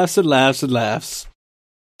laughs and laughs and laughs.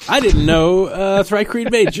 I didn't know Thrycreen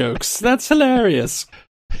made jokes. That's hilarious.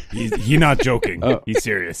 He's not joking. Oh. He's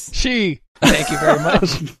serious. Thank you very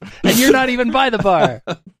much. And you're not even by the bar.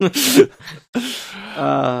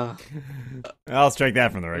 I'll strike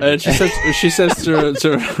that from the record. And she says to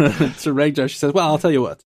Regdar, she says, "Well, I'll tell you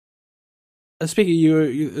what. Speaking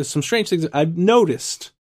of you, some strange things I've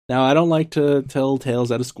noticed. Now, I don't like to tell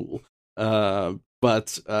tales out of school,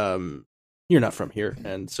 but you're not from here,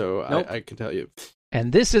 and so Nope. I can tell you.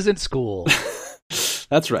 And this isn't school.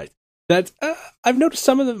 That's right. That I've noticed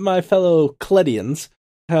some of my fellow Kledians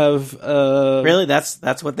have Really?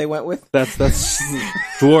 That's what they went with? That's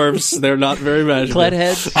dwarves. They're not very magical.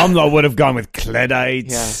 Cledheads. Umlaw would have gone with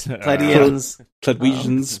Kledites. Yeah. Kledians.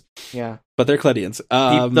 Cledwesians, Yeah. but they're Kledians.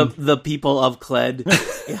 The people of Kled.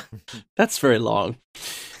 Yeah. That's very long.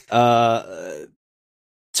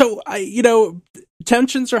 So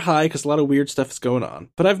tensions are high because a lot of weird stuff is going on.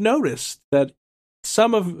 But I've noticed that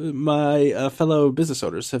some of my fellow business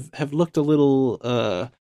owners have looked a little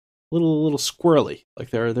squirrely. Like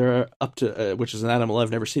they're up to which is an animal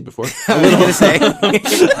I've never seen before. I was gonna say.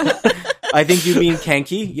 I think you mean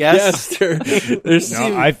Kanky. Yes. There's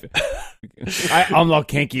I Umlaw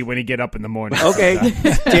Kanky when he get up in the morning. Okay.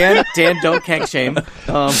 Dan, don't kank shame.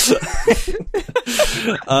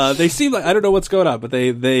 They seem like I don't know what's going on, but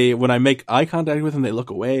they when I make eye contact with them, they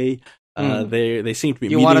look away. They seem to be.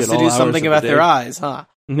 You want us to do something about their eyes, huh?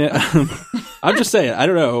 Yeah. I'm just saying. I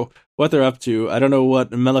don't know what they're up to. I don't know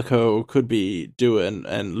what Melico could be doing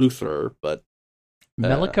and Luther, but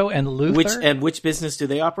Melico and Luther. Which business do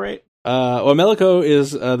they operate? Well, Melico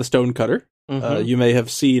is the stone cutter. Mm-hmm. You may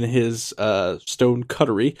have seen his stone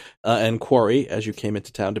cuttery and quarry as you came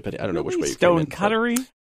into town. Depending, I don't know which way you came in. Stone cuttery.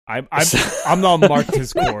 I'm not marked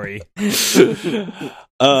his quarry.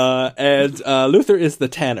 And Luther is the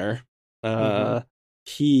tanner.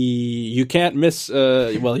 You can't miss.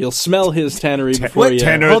 Well, you'll smell his tannery before you.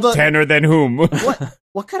 Tanner than whom?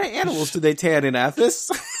 What kind of animals do they tan in Athos?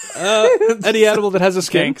 Any animal that has a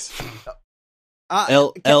skin. Skanks.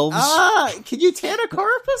 Elves. Can you tan a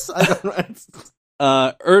carapace? I don't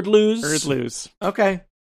know. Erdloos. Okay.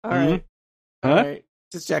 All right. All right.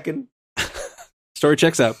 Just checking. Story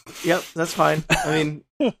checks out. Yep, that's fine. I mean,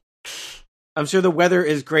 I'm sure the weather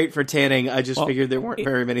is great for tanning. I just figured there weren't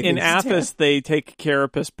very many things in to Athos. They take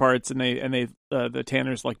carapace parts and the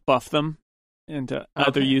tanners like buff them into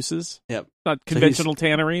other uses. Yep, not conventional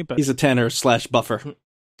tannery, but he's a tanner / buffer.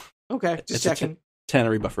 Okay, just it's checking.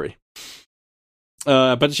 Tannery buffery.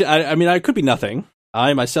 But I could be nothing.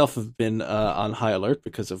 I myself have been on high alert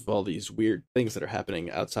because of all these weird things that are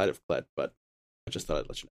happening outside of Kled, but I just thought I'd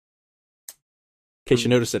let you know. In case you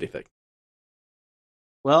noticed anything.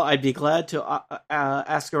 Well, I'd be glad to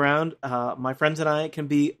ask around. My friends and I can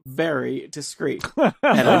be very discreet, and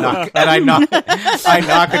I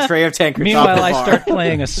knock a tray of tankards. Meanwhile, off the I bar. start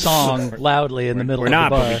playing a song loudly in the middle of the bar.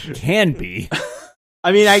 But we can be.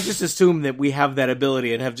 I mean, I just assume that we have that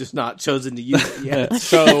ability and have just not chosen to use it yet.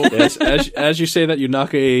 So, yes, as you say that, you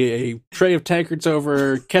knock a tray of tankards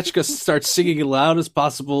over. Ketchka starts singing as loud as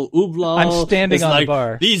possible. Ooblaw I'm standing on the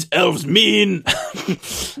bar. These elves mean.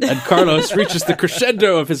 And Carlos reaches the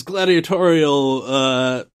crescendo of his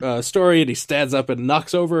gladiatorial story, and he stands up and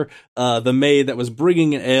knocks over the maid that was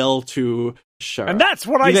bringing an ale to Shara. and that's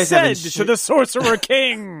what I said to the Sorcerer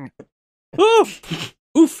King. Oof!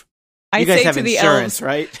 Oof! I You guys say have to the insurance, elves,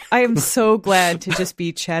 right? I am so glad to just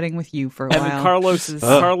be chatting with you for a And while.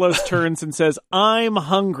 Carlos turns and says, "I'm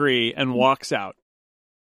hungry," and walks out.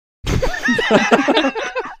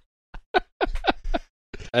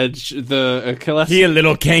 And the Kalesa, He a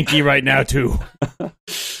little kanky right now too.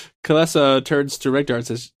 Kalesa turns to Regdar and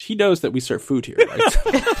says, "He knows that we serve food here, right?"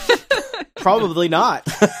 Probably not.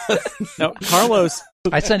 No, Carlos.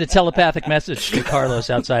 I send a telepathic message to Carlos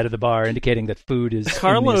outside of the bar indicating that food is in the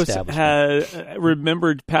Carlos establishment. had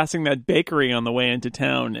remembered passing that bakery on the way into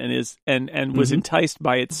town and was enticed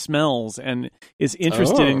by its smells and is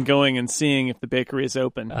interested in going and seeing if the bakery is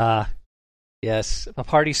open. Yes, a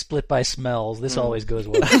party split by smells. This always goes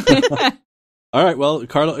well. All right, well,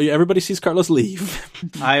 everybody sees Carlos leave.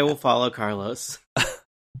 I will follow Carlos.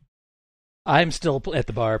 I'm still at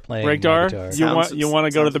the bar playing Regdar, guitar. you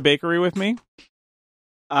want to go to the bakery with me?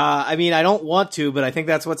 I mean, I don't want to, but I think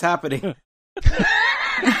that's what's happening.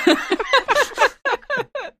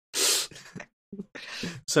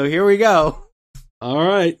 So here we go. All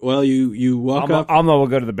right. Well, you walk up. Alma will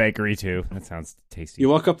go to the bakery too. That sounds tasty. You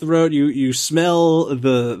walk up the road. You smell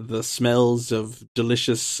the smells of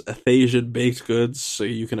delicious Athasian baked goods, so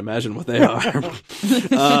you can imagine what they are.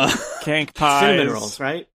 Kank pies, Cinnamon rolls,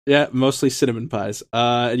 right? Yeah, mostly cinnamon pies.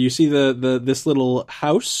 And you see this little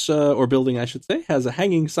house or building, I should say, has a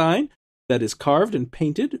hanging sign that is carved and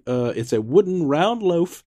painted. It's a wooden round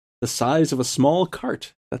loaf the size of a small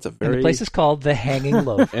cart. That's a very. And the place is called the Hanging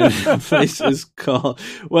Loaf. And the place is called.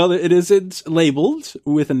 Well, it isn't labeled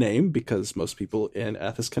with a name because most people in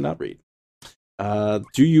Athos cannot read.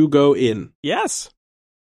 Do you go in? Yes.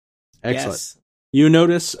 Excellent. Yes. You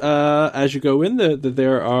notice as you go in that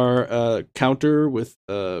there are a counter with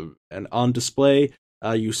and on display.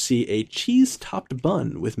 You see a cheese-topped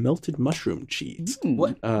bun with melted mushroom cheese.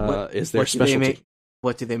 What is their what specialty?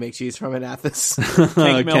 What do they make cheese from in Athos?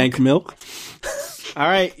 Kank milk. All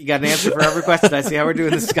right, you got an answer for every question. I see how we're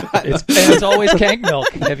doing this, Scott. It's always Kank milk.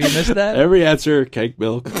 Have you missed that? Every answer, Kank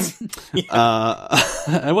milk.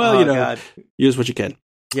 Well, God. use what you can.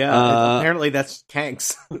 Yeah, apparently that's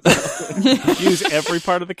Kanks. Use every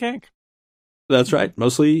part of the kank. That's right,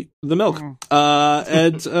 mostly the milk.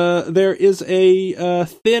 And there is a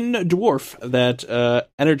thin dwarf that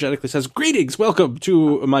energetically says, "Greetings, welcome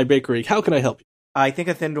to my bakery. How can I help you?" I think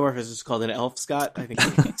a thin dwarf is just called an elf, Scott. I think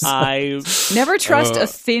I never trust a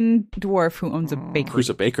thin dwarf who owns a bakery. Who's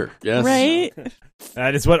a baker? Yes, Right?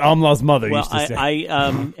 That is what Amlal's mother well, used to say.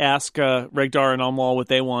 I ask Regdar and Amlal what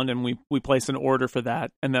they want, and we place an order for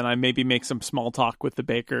that, and then I maybe make some small talk with the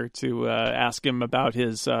baker to ask him about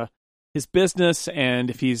his business and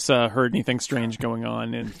if he's heard anything strange going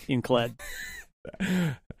on in Cled.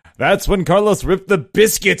 That's when Carlos ripped the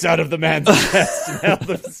biscuits out of the man's chest and held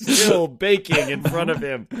them still baking in front of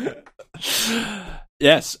him.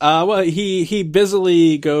 Yes. Well, he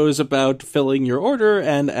busily goes about filling your order,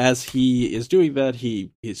 and as he is doing that,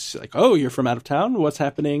 he's like, "Oh, you're from out of town? What's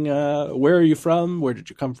happening? Where are you from? Where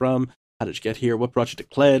did you come from? How did you get here? What brought you to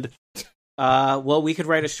Cled?" well, we could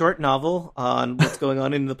write a short novel on what's going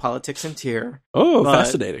on in the politics in Tyr. Oh,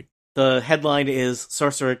 fascinating. The headline is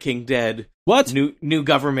 "Sorcerer King Dead." What? New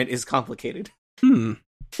government is complicated.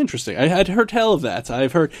 Interesting. I had heard tell of that.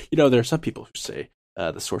 I've heard, there are some people who say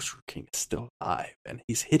the Sorcerer King is still alive and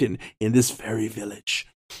he's hidden in this very village.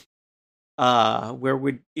 Are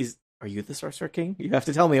you the Sorcerer King? You have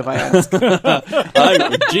to tell me if I ask.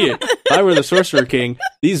 If I were the Sorcerer King,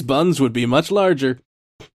 these buns would be much larger.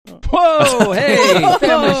 Whoa! Hey,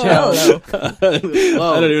 family show. I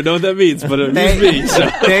don't even know what that means, but it means me. So.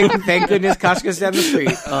 Thank goodness Koshka's down the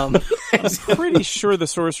street. I'm pretty sure the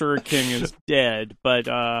Sorcerer King is dead, but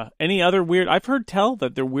any other weird... I've heard tell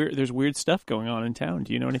that there's weird stuff going on in town.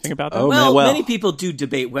 Do you know anything about that? Oh, well, man, many people do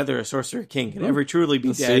debate whether a Sorcerer King can ever truly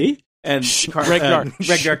be dead. See? And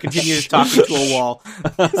Regdar continues talking to a wall.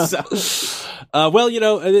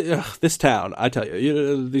 This town, I tell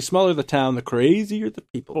you, the smaller the town, the crazier the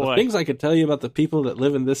people. Boy. The things I can tell you about the people that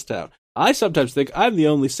live in this town. I sometimes think I'm the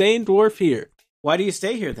only sane dwarf here. Why do you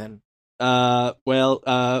stay here then? My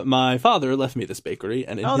father left me this bakery,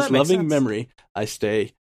 and in his loving sense. memory, I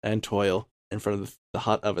stay and toil in front of the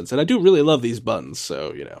hot ovens. And I do really love these buns,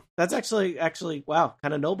 so, That's actually, wow,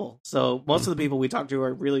 kind of noble. So most of the people we talk to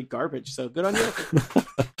are really garbage, so good on you.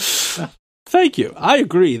 Thank you. I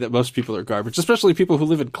agree that most people are garbage, especially people who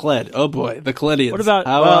live in Cled. Oh boy, the Cledians. What about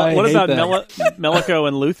Melico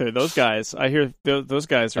and Luther? Those guys. I hear those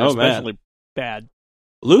guys are especially bad.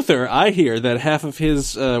 Luther, I hear that half of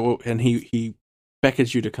his and he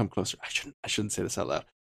beckons you to come closer. I shouldn't say this out loud.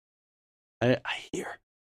 I hear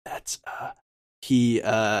that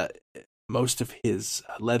most of his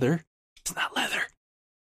leather, it's not leather.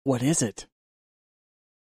 What is it?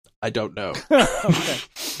 I don't know. Okay.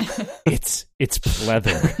 It's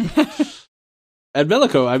pleather. And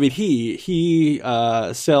Meliko, I mean, he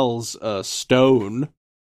sells stone,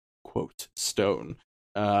 quote, stone.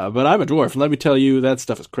 But I'm a dwarf, and let me tell you, that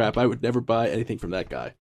stuff is crap. I would never buy anything from that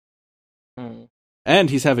guy. And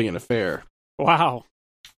he's having an affair. Wow.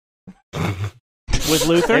 With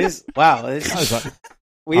Luther?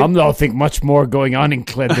 I'm not think much more going on in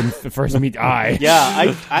Cled than first meet eye.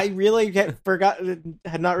 Yeah, I really had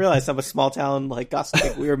not realized how much small town like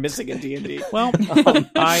gossip we were missing in D&D. Well,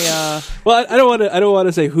 I don't want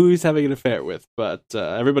to say who he's having an affair with, but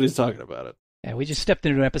everybody's talking about it. Yeah, we just stepped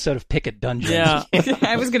into an episode of Picket Dungeons. Yeah,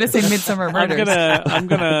 I was gonna say Midsummer Murders. I'm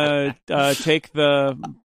gonna take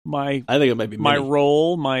my I think it might be my Minnie.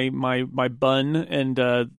 roll, my bun, and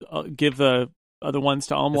give the other ones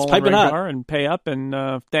to Almwal and piping hot. Regdar and pay up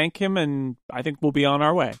and thank him, and I think we'll be on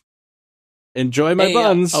our way. Enjoy my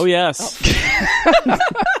buns. Oh yes.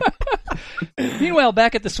 Meanwhile,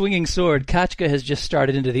 back at the Swinging Sword, Kachka has just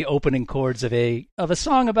started into the opening chords of a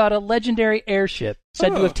song about a legendary airship said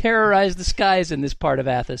to have terrorized the skies in this part of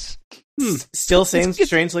Athos. Still saying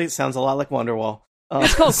strangely, it sounds a lot like Wonderwall.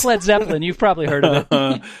 It's called Led Zeppelin. You've probably heard of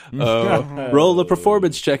it. Roll the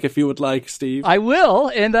performance check if you would like, Steve. I will,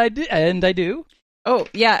 and I do. Oh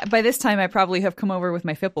yeah, by this time I probably have come over with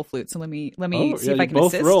my Fipple flute. So let me see if I can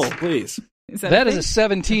both assist. roll, please. That is a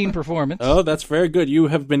 17 performance. Oh, that's very good. You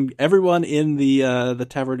have been. Everyone in the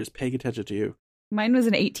tavern is paying attention to you. Mine was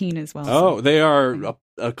an 18 as well. Oh, they are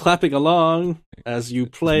clapping along as you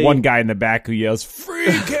play. One guy in the back who yells,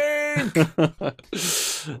 "Free king!"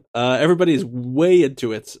 Everybody is way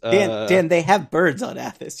into it. Dan, they have birds on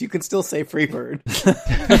Athos. You can still say free bird.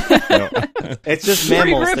 It's just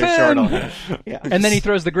mammals they're short on. Yeah. And then he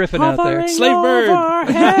throws the griffin out there. Slave bird.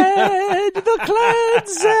 Overhead, the Cled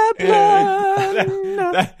Zeppelin.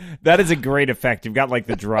 That is a great effect. You've got like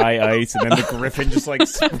the dry ice, and then the griffin just like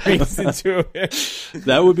springs into it.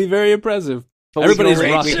 That would be very impressive. But Everybody's we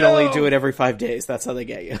rocking. can only do it every 5 days. That's how they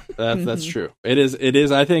get you. That's true. It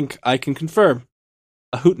is. I think I can confirm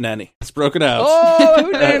a hootenanny. It's broken out. Oh,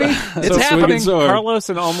 hootenanny! It's So happening. swinging sword. Carlos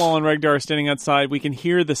and Almwal and Regdar are standing outside. We can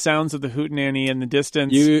hear the sounds of the hootenanny in the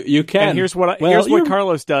distance. You can. And here's what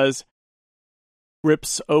Carlos does: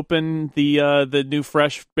 rips open the new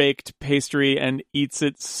fresh baked pastry and eats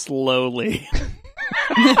it slowly.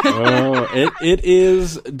 It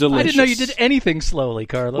is delicious. I didn't know you did anything slowly,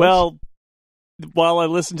 Carlos. Well, while I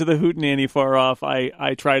listen to the hootenanny far off,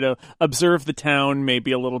 I try to observe the town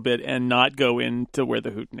maybe a little bit and not go into where the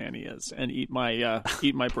hootenanny is and eat my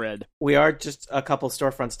bread. We are just a couple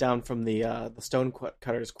storefronts down from the stone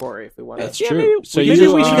cutter's quarry. If we want, That's to. true. Maybe, So maybe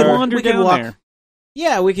you we should are- wander we could down walk- there.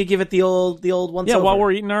 Yeah, we could give it the old once. Yeah, over. while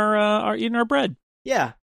we're eating our bread.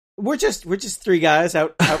 Yeah, we're just 3 guys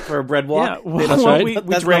out for a bread walk. Yeah, well, That's right. we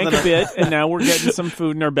That's drank a nothing. bit, and now we're getting some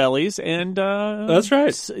food in our bellies, and That's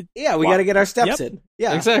right. Yeah, we got to get our steps Yep. in.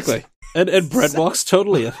 Yeah, Exactly. And bread walk's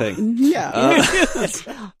totally a thing. Yeah.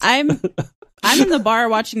 I'm in the bar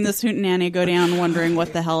watching this hootenanny go down, wondering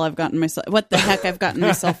what the heck I've gotten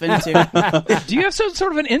myself into. do you have some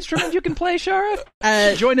sort of an instrument you can play,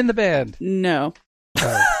 Shara? Join in the band. No.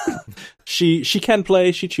 She can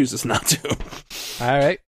play. She chooses not to. All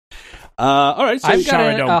right. All right. So I've got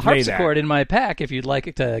Shara a don't play harpsichord in my pack if you'd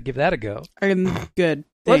like to give that a go. I'm good.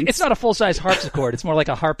 Well, Thanks. it's not a full-size harpsichord. It's more like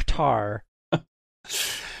a harp tar.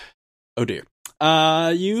 Oh dear.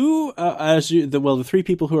 The 3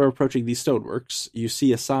 people who are approaching these stoneworks, you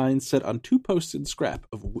see a sign set on 2 posts in scrap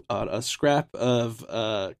of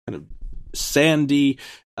kind of sandy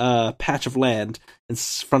patch of land in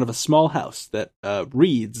front of a small house that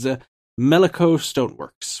reads Meliko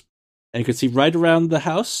Stoneworks. And you can see right around the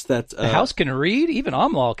house that The house can read? Even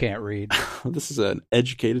Amlal can't read. this is an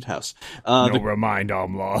educated house. Never mind,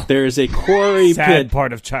 Amlaw. There is a quarry Sad pit.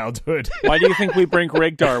 part of childhood. Why do you think we bring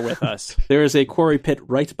Regdar with us? There is a quarry pit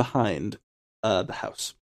right behind the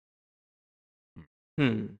house.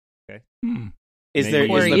 Okay. Is Maybe there?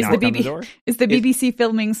 you Or just is knock the on BB door? is the BBC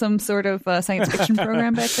filming some sort of science fiction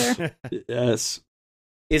program back there? Yes.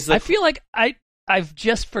 Is I the feel like I've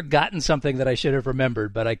just forgotten something that I should have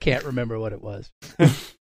remembered, but I can't remember what it was.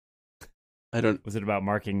 I don't. Was it about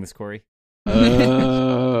marking this quarry?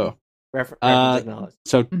 Oh. reference acknowledged?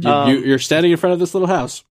 So Mhm. you're standing in front of this little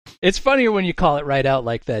house. It's funnier when you call it right out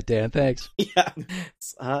like that, Dan. Thanks. Yeah,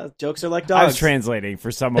 jokes are like I was dogs. translating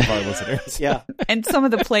for some of our listeners. Yeah, And some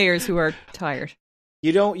of the players who are tired.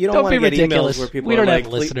 you don't Don't want be to get ridiculous. emails where people We are don't have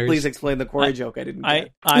like, listeners. Please explain the quarry joke I didn't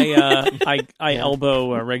get. I elbow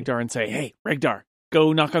Regdar and say, "Hey, Regdar,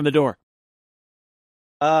 go knock on the door."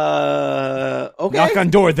 Okay. Knock on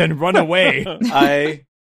door, then run away.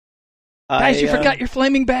 Guys, you forgot your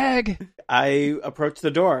flaming bag. I approach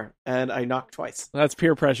the door and I knock twice. That's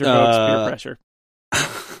peer pressure, folks. Peer pressure.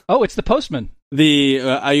 Oh, it's the postman.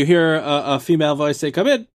 You hear a female voice say, "Come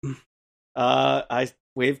in." I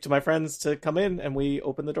wave to my friends to come in, and we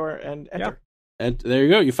open the door and enter. Yep. And there you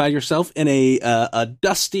go. You find yourself in a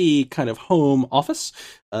dusty kind of home office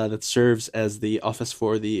that serves as the office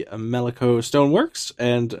for the Melico Stoneworks.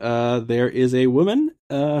 And there is a woman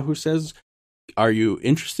who says, "Are you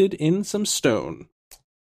interested in some stone?"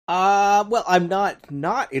 Well, I'm not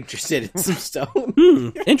interested in some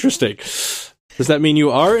stone. Interesting. Does that mean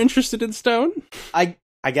you are interested in stone? I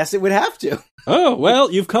guess it would have to. Oh, well,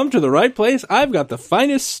 you've come to the right place. I've got the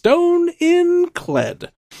finest stone in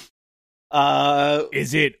Cled.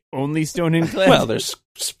 Is it only stone in Cled? Well, there's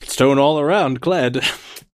stone all around Cled.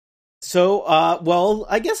 So, well,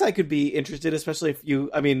 I guess I could be interested, especially if do you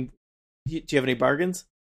have any bargains?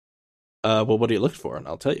 Well, what are you looking for? And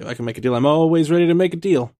I'll tell you, I can make a deal. I'm always ready to make a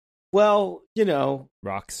deal. Well,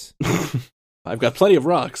 Rocks. I've got plenty of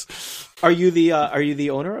rocks. Are you the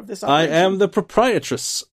owner of this I operation? am the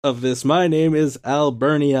proprietress of this. My name is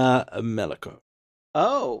Albernia Melico.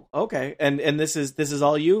 Oh, okay. And this is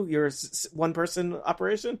all you? You're a one person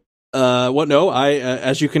operation? What? No,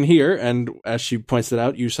 as you can hear, and as she points it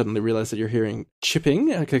out, you suddenly realize that you're hearing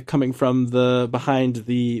chipping coming from behind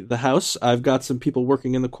the house. I've got some people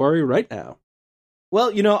working in the quarry right now.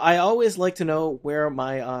 Well, I always like to know where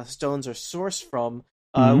my stones are sourced from.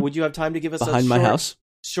 Would you have time to give us behind my house?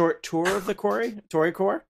 Short tour of the quarry? Tory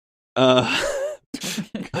Core? Tory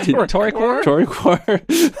Core? Tory Core.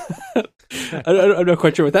 I'm not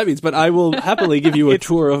quite sure what that means, but I will happily give you a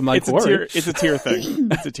tour of my quarry. It's a tier thing.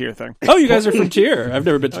 It's a tier thing. Oh, you guys are from Tier. I've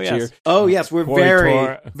never been to Tier. Oh, yes, we're Quarry very,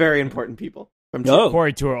 tour. very important people. From Oh.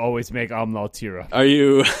 Quarry tour always make Amnal Tira. Are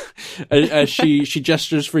you? As she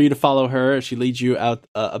gestures for you to follow her, she leads you out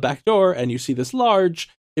a back door, and you see this large,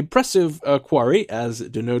 impressive quarry, as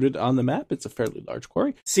denoted on the map. It's a fairly large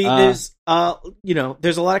quarry. See, there's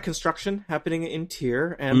there's a lot of construction happening in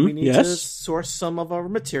Tier, and we need to source some of our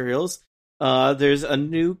materials. There's a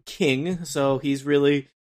new king, so he's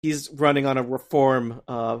running on a reform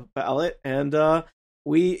ballot, and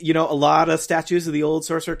we, a lot of statues of the old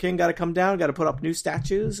Sorcerer King got to come down, got to put up new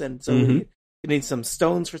statues, and so we need some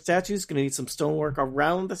stones for statues, going to need some stonework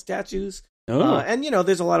around the statues, and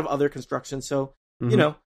there's a lot of other construction, so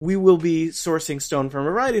we will be sourcing stone from a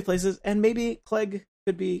variety of places, and maybe Cled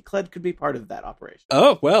could be part of that operation.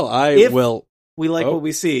 Oh, well, We like what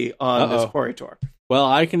we see on this quarry tour. Well,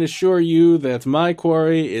 I can assure you that my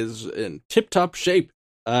quarry is in tip-top shape.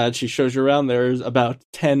 She shows you around. There's about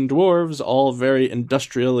 10 dwarves, all very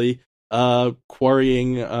industrially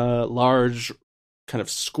quarrying large kind of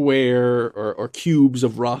square or cubes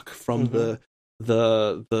of rock from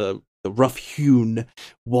the rough-hewn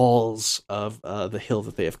walls of the hill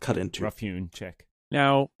that they have cut into. Rough-hewn, check.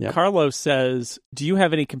 Now, Carlos says, do you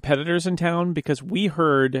have any competitors in town? Because we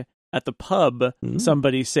heard at the pub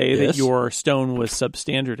somebody say that your stone was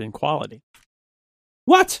substandard in quality.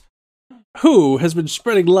 What? Who has been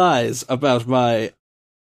spreading lies about my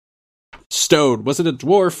stone? Was it a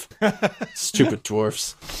dwarf? Stupid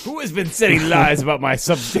dwarfs. Who has been saying lies about my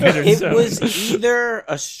substandard stone? It was either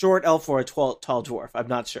a short elf or a tall dwarf. I'm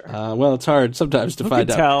not sure. Well, it's hard sometimes to find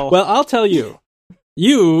out. Tell? Well, I'll tell you.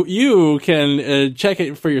 You can check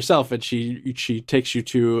it for yourself, and she takes you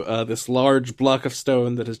to this large block of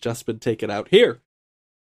stone that has just been taken out here,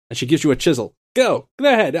 and she gives you a chisel. Go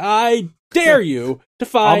ahead. I dare you to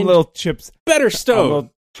find little chips, better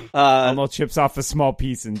stone. Little chips off a small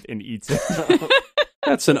piece and eats it.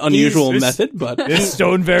 That's an unusual method, but this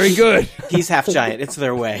stone very good. He's half giant. It's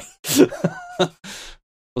their way. Well,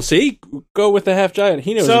 see, go with the half giant.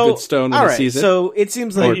 He knows a good stone when he sees it. So it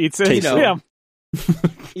seems like He eats it. Yeah.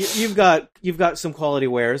 you've got some quality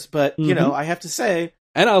wares, but I have to say,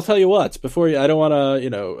 and I'll tell you what, I don't want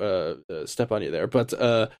to step on you there, but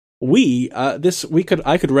I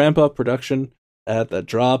could ramp up production at the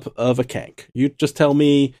drop of a kank. You just tell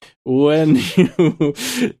me when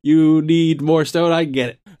you need more stone, I get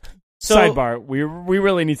it. So, sidebar, we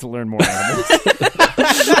really need to learn more animals.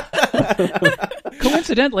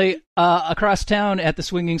 Coincidentally, across town at the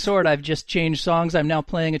Swinging Sword, I've just changed songs. I'm now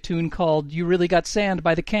playing a tune called "You Really Got Sand"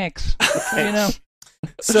 by the Kanks.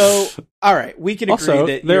 So, all right, we can agree also,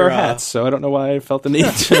 that there are hats, so I don't know why I felt the need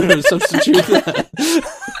to substitute that.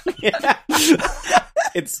 Yeah.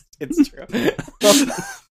 It's true.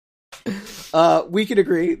 We can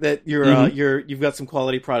agree that you've got some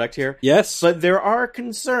quality product here. Yes, but there are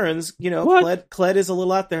concerns. Cled is a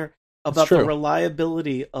little out there about the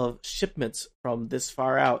reliability of shipments from this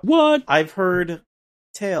far out. What? I've heard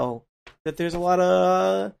tale that there's a lot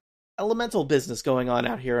of elemental business going on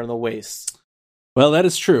out here in the wastes. Well, that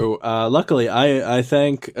is true. Luckily, I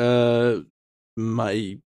thank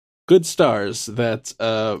my good stars that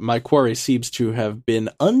my quarry seems to have been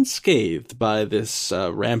unscathed by this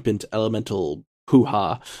rampant elemental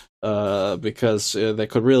hoo-ha, because they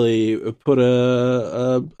could really put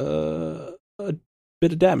a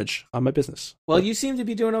bit of damage on my business. Well, you seem to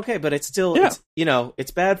be doing okay, but it's still,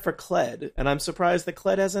 it's bad for Kled, and I'm surprised that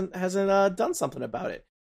Kled hasn't done something about it.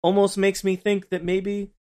 Almost makes me think that maybe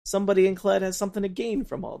somebody in Kled has something to gain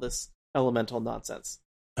from all this elemental nonsense.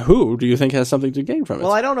 Who do you think has something to gain from it?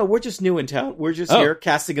 Well, I don't know. We're just new in town. We're just here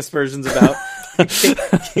casting aspersions about,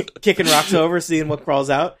 kicking rocks over, seeing what crawls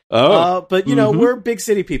out. But, we're big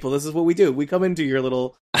city people. This is what we do. We come into your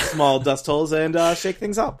little small dust holes and shake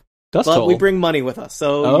things up. But we bring money with us,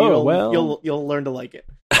 so you'll learn to like it.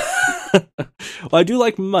 Well, I do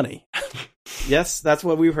like money. Yes, that's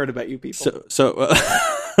what we've heard about you people. So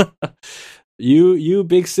you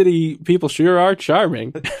big city people sure are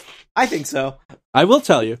charming. I think so. I will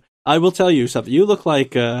tell you something. You look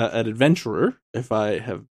like an adventurer, if I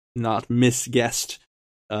have not misguessed.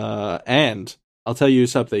 And I'll tell you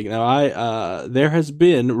something. Now, there has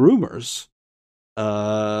been rumors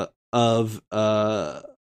of a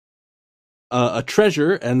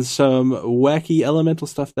treasure and some wacky elemental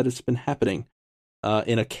stuff that has been happening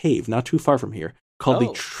in a cave not too far from here called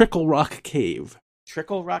the Trickle Rock Cave.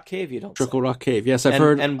 Trickle Rock Cave, you don't Trickle say. Rock Cave, yes, I've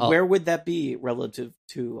heard. And where would that be relative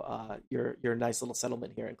to your nice little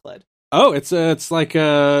settlement here in Kled? Oh, it's like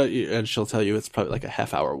and she'll tell you it's probably like a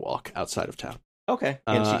half-hour walk outside of town. Okay,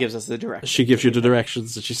 and she gives us the directions. She gives you the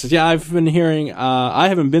directions, and she says, "Yeah, I've been hearing. I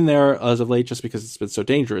haven't been there as of late, just because it's been so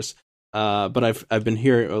dangerous. But I've been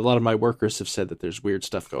hearing a lot of my workers have said that there's weird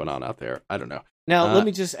stuff going on out there. I don't know. Now, let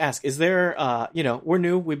me just ask: is there, we're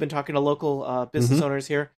new. We've been talking to local business owners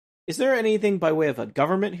here. Is there anything by way of a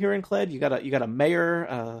government here in Kled? You got a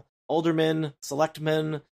mayor, alderman,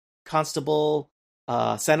 selectman, constable,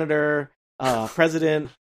 senator,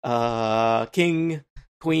 president, king,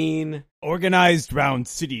 queen." Organized round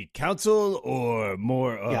city council or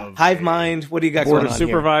more of hive mind? What do you got Board going of on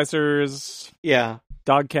supervisors? Here? Yeah.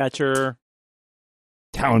 Dog catcher.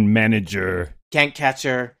 Town manager. Can't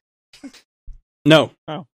catcher. No.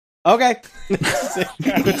 Oh. Okay.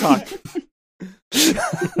 Good talk.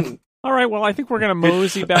 All right, well, I think we're going to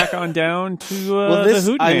mosey back on down to the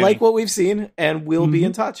Hootenanny. I like what we've seen, and we'll be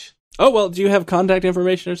in touch. Oh, well, do you have contact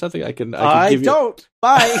information or something? I can give don't. You...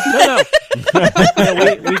 Bye. No.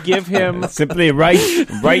 we give him... Simply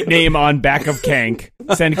write name on back of Kank.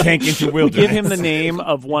 Send Kank into wilderness. We give him the name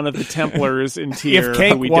of one of the Templars in Tyr if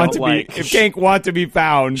Kank we don't like. If Kank want to be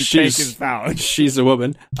found, Kank is found. She's a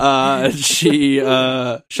woman.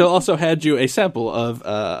 She'll also hand you a sample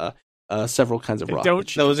of several kinds of rock.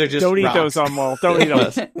 Those are just Don't eat rocks. those, Umwal. Don't eat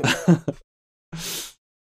those.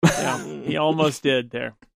 Yeah, he almost did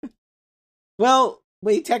there. Well,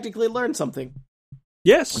 we technically learned something.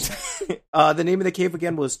 Yes. The name of the cave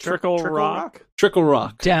again was Trickle Rock. Trickle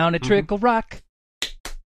Rock. Down at Trickle Rock.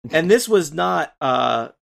 And this was not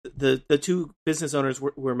the two business owners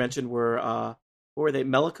were mentioned were what were they?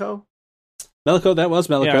 Melico? Melico, that was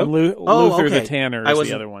Melico. Yeah, Luther okay. the Tanner is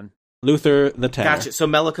the other one. Luther the Tanner. Gotcha. So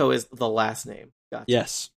Melico is the last name. Gotcha.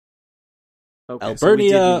 Yes. Okay,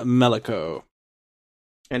 Albernia Melico.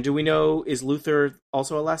 And do we know, is Luther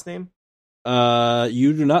also a last name?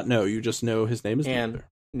 You do not know. You just know his name is and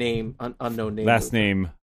Luther. Unknown name. Last name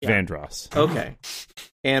Vandross. Okay.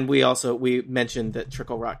 And we mentioned that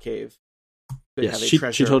Trickle Rock Cave could have a she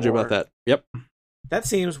treasure. She told you about that. Yep. That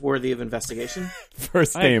seems worthy of investigation.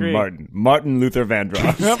 First name Martin Luther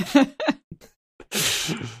Vandross.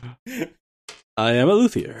 I am a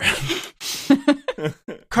luthier.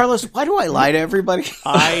 Carlos, why do I lie to everybody?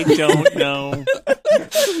 I don't know.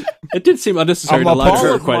 It did seem unnecessary to lie to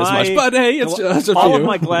her quite as much, but hey, it's all of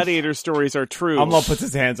my gladiator stories are true. Umlaut puts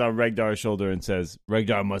his hands on Regdar's shoulder and says,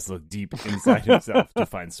 Regdar must look deep inside himself to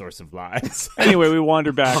find source of lies. Anyway, we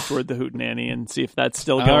wander back toward the Hootenanny and see if that's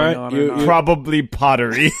still going on or not. Probably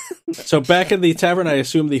pottery. So back in the tavern, I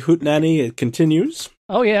assume the Hootenanny it continues.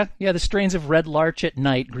 Oh, yeah. Yeah, the strains of Red Larch at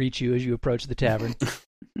Night greet you as you approach the tavern.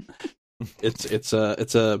 It's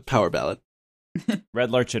a power ballad.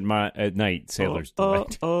 Red Larch at Night, Sailor's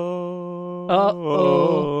Delight. Yeah,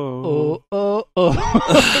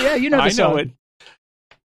 you know the song. I know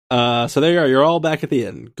it. So there you are. You're all back at the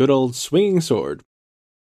inn. Good old swinging sword.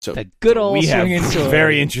 So a good old swinging sword.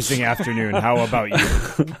 Very interesting afternoon. How about you?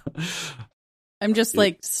 I'm just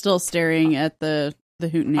still staring at the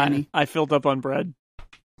Hootenanny. I filled up on bread.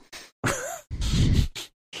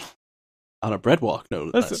 On a bread walk, no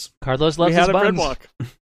less. Carlos loves his a buns. bread walk.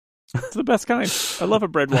 It's the best kind. I love a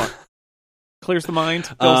bread walk. Clears the mind,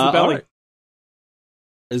 fills the belly. Right.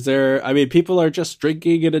 Is there? I mean, people are just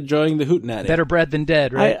drinking and enjoying the hootenanny. Better bread than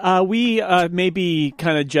dead, right? We maybe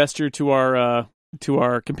kind of gesture to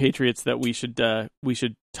our compatriots that we should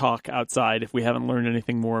talk outside if we haven't learned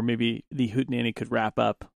anything more. Maybe the hootenanny could wrap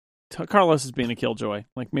up. Carlos is being a killjoy.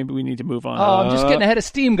 Like, maybe we need to move on. Oh, I'm just getting ahead of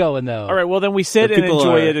steam going, though. All right, well, then we sit and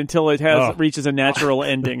enjoy it until it reaches a natural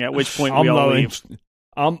ending, at which point we all leave.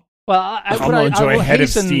 Well, I will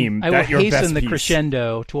hasten the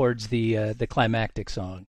crescendo towards the climactic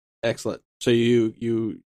song. Excellent. So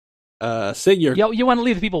you sing your... You want to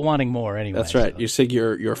leave the people wanting more anyway. That's right. So. You sing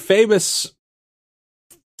your famous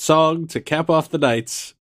song to cap off the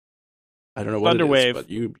nights. I don't know what Thunderwave. It is, but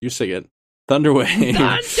you sing it. Thunderwave.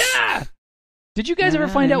 Thunder! Did you guys ever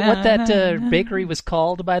find out what that bakery was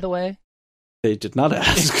called, by the way? They did not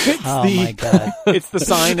ask. My God. It's the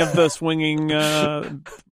sign of the swinging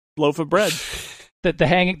loaf of bread. The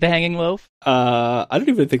hanging loaf? I don't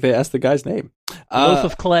even think they asked the guy's name. Loaf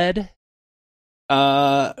of Cled?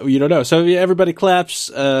 You don't know. So everybody claps.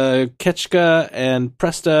 Ketchka and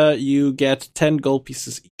Presta, you get 10 gold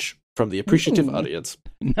pieces each from the appreciative audience.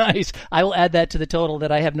 Nice. I will add that to the total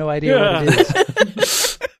that I have no idea what it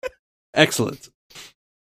is. Excellent.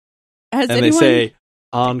 They say,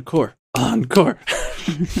 encore, encore.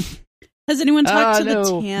 Has anyone talked to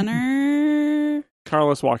the tanner?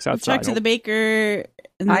 Carlos walks outside. Talk to the baker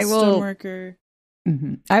and the stoneworker.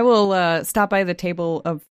 Mm-hmm. I will stop by the table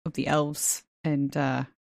of the elves and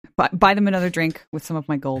buy them another drink with some of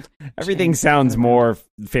my gold. Everything sounds more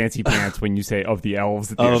fancy pants when you say "of the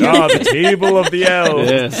elves." At the the table of the elves.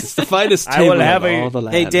 Yes, it's the finest table of all the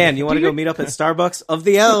land. Hey, Dan, you want to go meet up at Starbucks? Of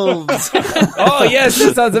the elves. Oh, yes,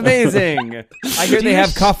 that sounds amazing. I hear they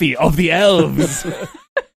have coffee of the elves.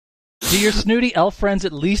 Do your snooty elf friends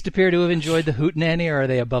at least appear to have enjoyed the hootenanny, or are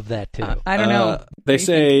they above that, too? I don't know. They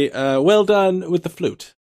say, well done with the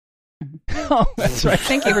flute. Oh, that's right.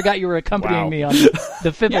 Thank you. I forgot you were accompanying me on the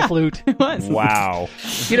fipple flute. It was. Wow.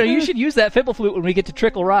 You should use that fipple flute when we get to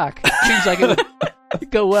Trickle Rock. Seems like it would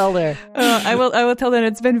go well there. I will tell them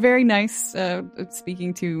it's been very nice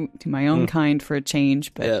speaking to my own kind for a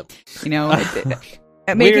change, but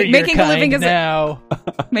making a living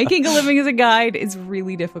as a guide is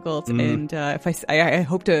really difficult, and I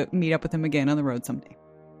hope to meet up with him again on the road someday.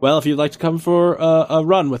 Well, if you'd like to come for a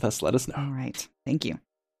run with us, let us know. All right. Thank you.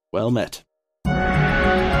 Well met.